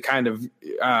tendency to kind of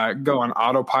go on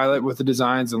autopilot with the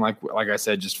designs, and like I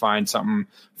said, just find something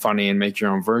funny and make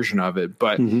your own version of it.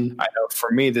 But I know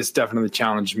for me, this definitely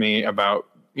challenged me about,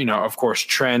 of course,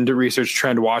 trend research,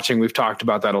 trend watching. We've talked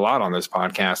about that a lot on this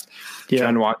podcast,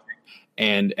 trend watching,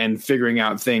 and figuring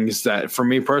out things that for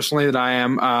me personally that I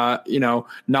am,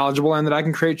 knowledgeable and that I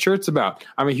can create shirts about.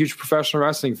 I'm a huge professional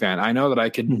wrestling fan. I know that I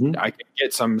could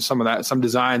get some of that, some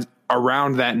designs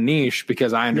around that niche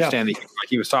because I understand like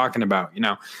he was talking about,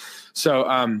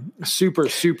 so super,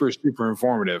 super, super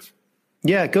informative.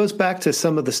 Yeah, it goes back to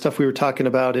some of the stuff we were talking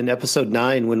about in episode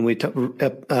 9 when we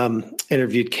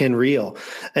interviewed Ken Reel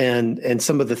and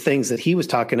some of the things that he was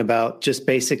talking about, just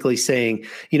basically saying,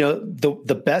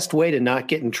 the best way to not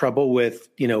get in trouble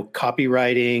with,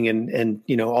 copywriting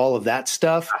and all of that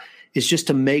stuff is just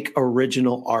to make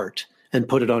original art and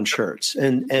put it on shirts.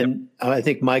 And I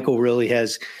think Michael really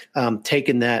has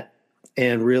taken that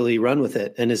and really run with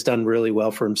it and has done really well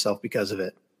for himself because of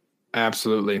it.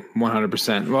 Absolutely.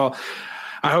 100%. Well,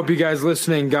 I hope you guys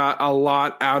listening got a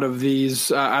lot out of this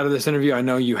interview. I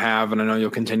know you have, and I know you'll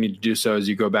continue to do so as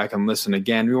you go back and listen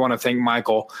again. We want to thank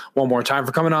Michael one more time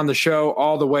for coming on the show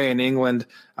all the way in England.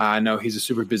 I know he's a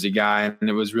super busy guy, and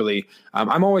it was really,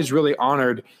 I'm always really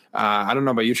honored. I don't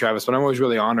know about you, Travis, but I'm always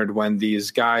really honored when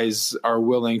these guys are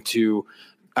willing to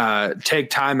take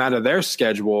time out of their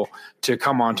schedule to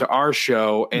come onto our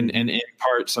show and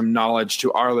impart some knowledge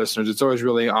to our listeners. It's always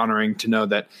really honoring to know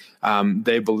that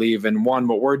they believe in, one,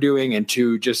 what we're doing, and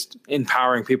two, just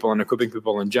empowering people and equipping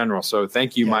people in general. So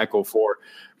thank you, Michael, for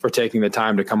taking the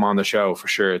time to come on the show. For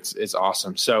sure. It's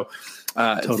awesome. So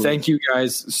thank you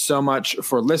guys so much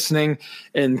for listening.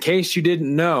 In case you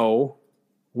didn't know,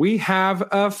 we have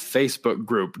a Facebook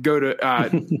group. Go to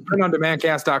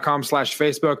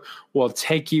printondemandcast.com/Facebook. We'll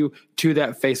take you to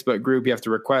that Facebook group. You have to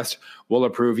request. We'll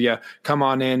approve you. Come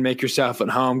on in, make yourself at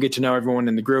home, get to know everyone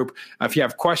in the group. If you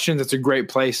have questions, it's a great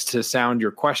place to sound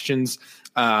your questions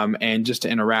and just to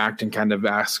interact and kind of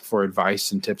ask for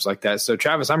advice and tips like that. So,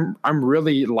 Travis, I'm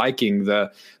really liking the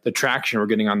traction we're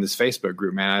getting on this Facebook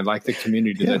group, man. I like the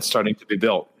community that's starting to be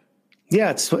built.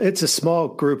 Yeah, it's a small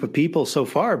group of people so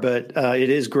far, but it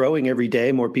is growing every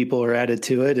day. More people are added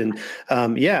to it. And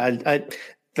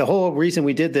the whole reason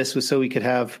we did this was so we could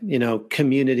have,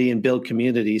 community and build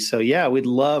community. So yeah, we'd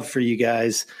love for you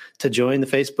guys to join the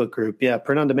Facebook group. Yeah.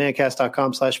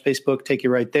 printondemandcast.com/Facebook, take you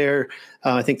right there.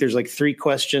 I think there's like 3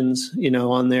 questions,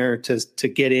 on there to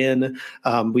get in.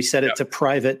 We set it to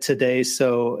private today.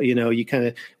 So, you kind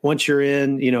of, once you're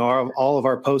in, all of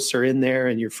our posts are in there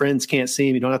and your friends can't see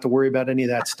them. You don't have to worry about any of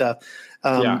that stuff.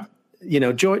 Join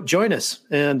us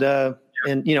and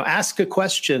ask a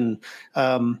question,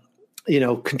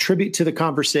 contribute to the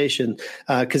conversation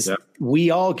because we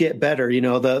all get better.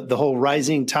 The whole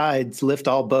rising tides lift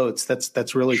all boats.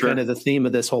 That's really kind of the theme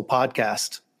of this whole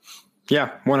podcast.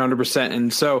 Yeah, 100%.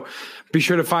 And so be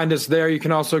sure to find us there. You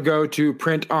can also go to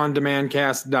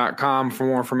printondemandcast.com for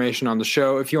more information on the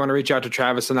show. If you want to reach out to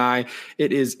Travis and I,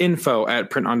 it is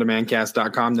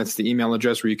info@printondemandcast.com. That's the email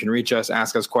address where you can reach us,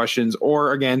 ask us questions,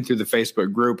 or again, through the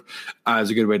Facebook group is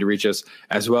a good way to reach us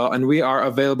as well. And we are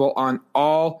available on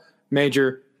all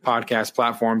major podcast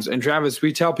platforms. And Travis,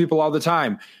 we tell people all the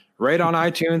time, rate on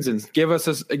iTunes and give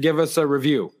us a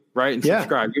review, right? And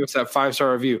subscribe, give us that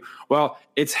 5-star review. Well,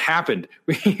 it's happened.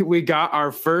 We got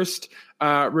our first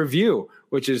review,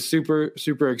 which is super,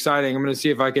 super exciting. I'm going to see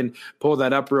if I can pull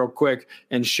that up real quick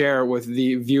and share with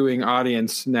the viewing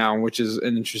audience now, which is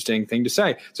an interesting thing to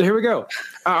say. So here we go.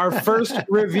 Our first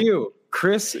review,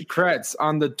 Chris Kretz,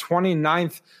 on the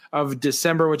 29th of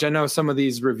December, which I know some of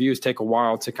these reviews take a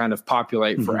while to kind of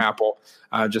populate for Apple,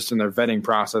 just in their vetting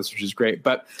process, which is great.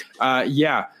 But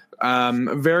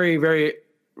very, very,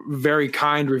 very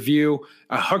kind review,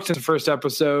 hooked in the first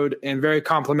episode and very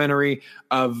complimentary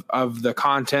of the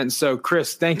content. So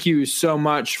Chris, thank you so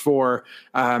much for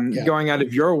going out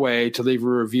of your way to leave a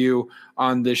review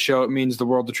on this show. It means the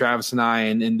world to Travis and I,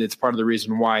 and it's part of the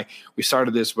reason why we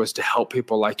started this was to help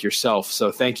people like yourself.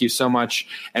 So thank you so much.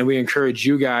 And we encourage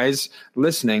you guys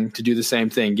listening to do the same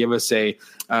thing. Give us a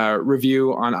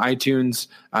review on iTunes.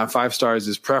 5 stars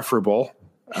is preferable.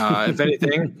 If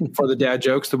anything, for the dad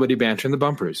jokes, the witty banter, and the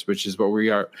bumpers, which is what we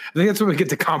are. I think that's what we get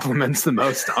the compliments the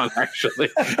most on, actually,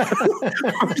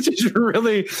 which is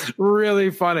really, really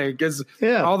funny because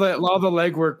all the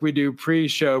legwork we do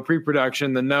pre-show,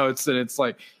 pre-production, the notes, and it's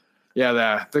like,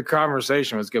 the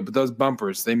conversation was good, but those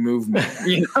bumpers, they move me. So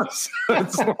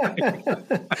it's like,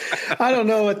 I don't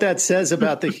know what that says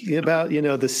about the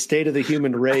state of the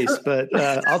human race, but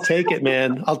I'll take it,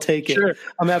 man. I'll take it. Sure.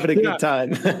 I'm having a good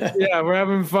time. We're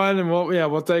having fun, and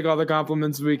we'll take all the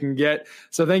compliments we can get.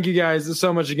 So thank you guys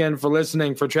so much again for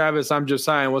listening. For Travis, I'm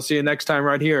Josiah, and we'll see you next time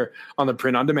right here on the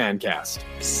Print on Demand Cast.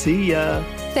 See ya.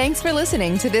 Thanks for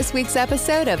listening to this week's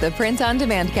episode of the Print on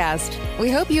Demand Cast.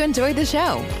 We hope you enjoyed the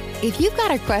show. If you've got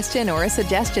a question or a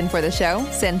suggestion for the show,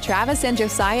 send Travis and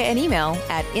Josiah an email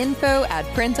at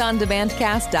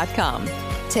info@printondemandcast.com.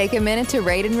 Take a minute to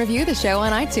rate and review the show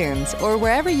on iTunes or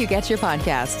wherever you get your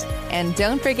podcasts. And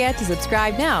don't forget to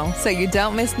subscribe now so you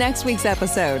don't miss next week's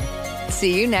episode.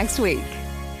 See you next week.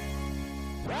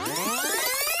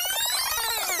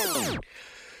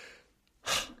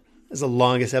 This is the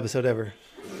longest episode ever.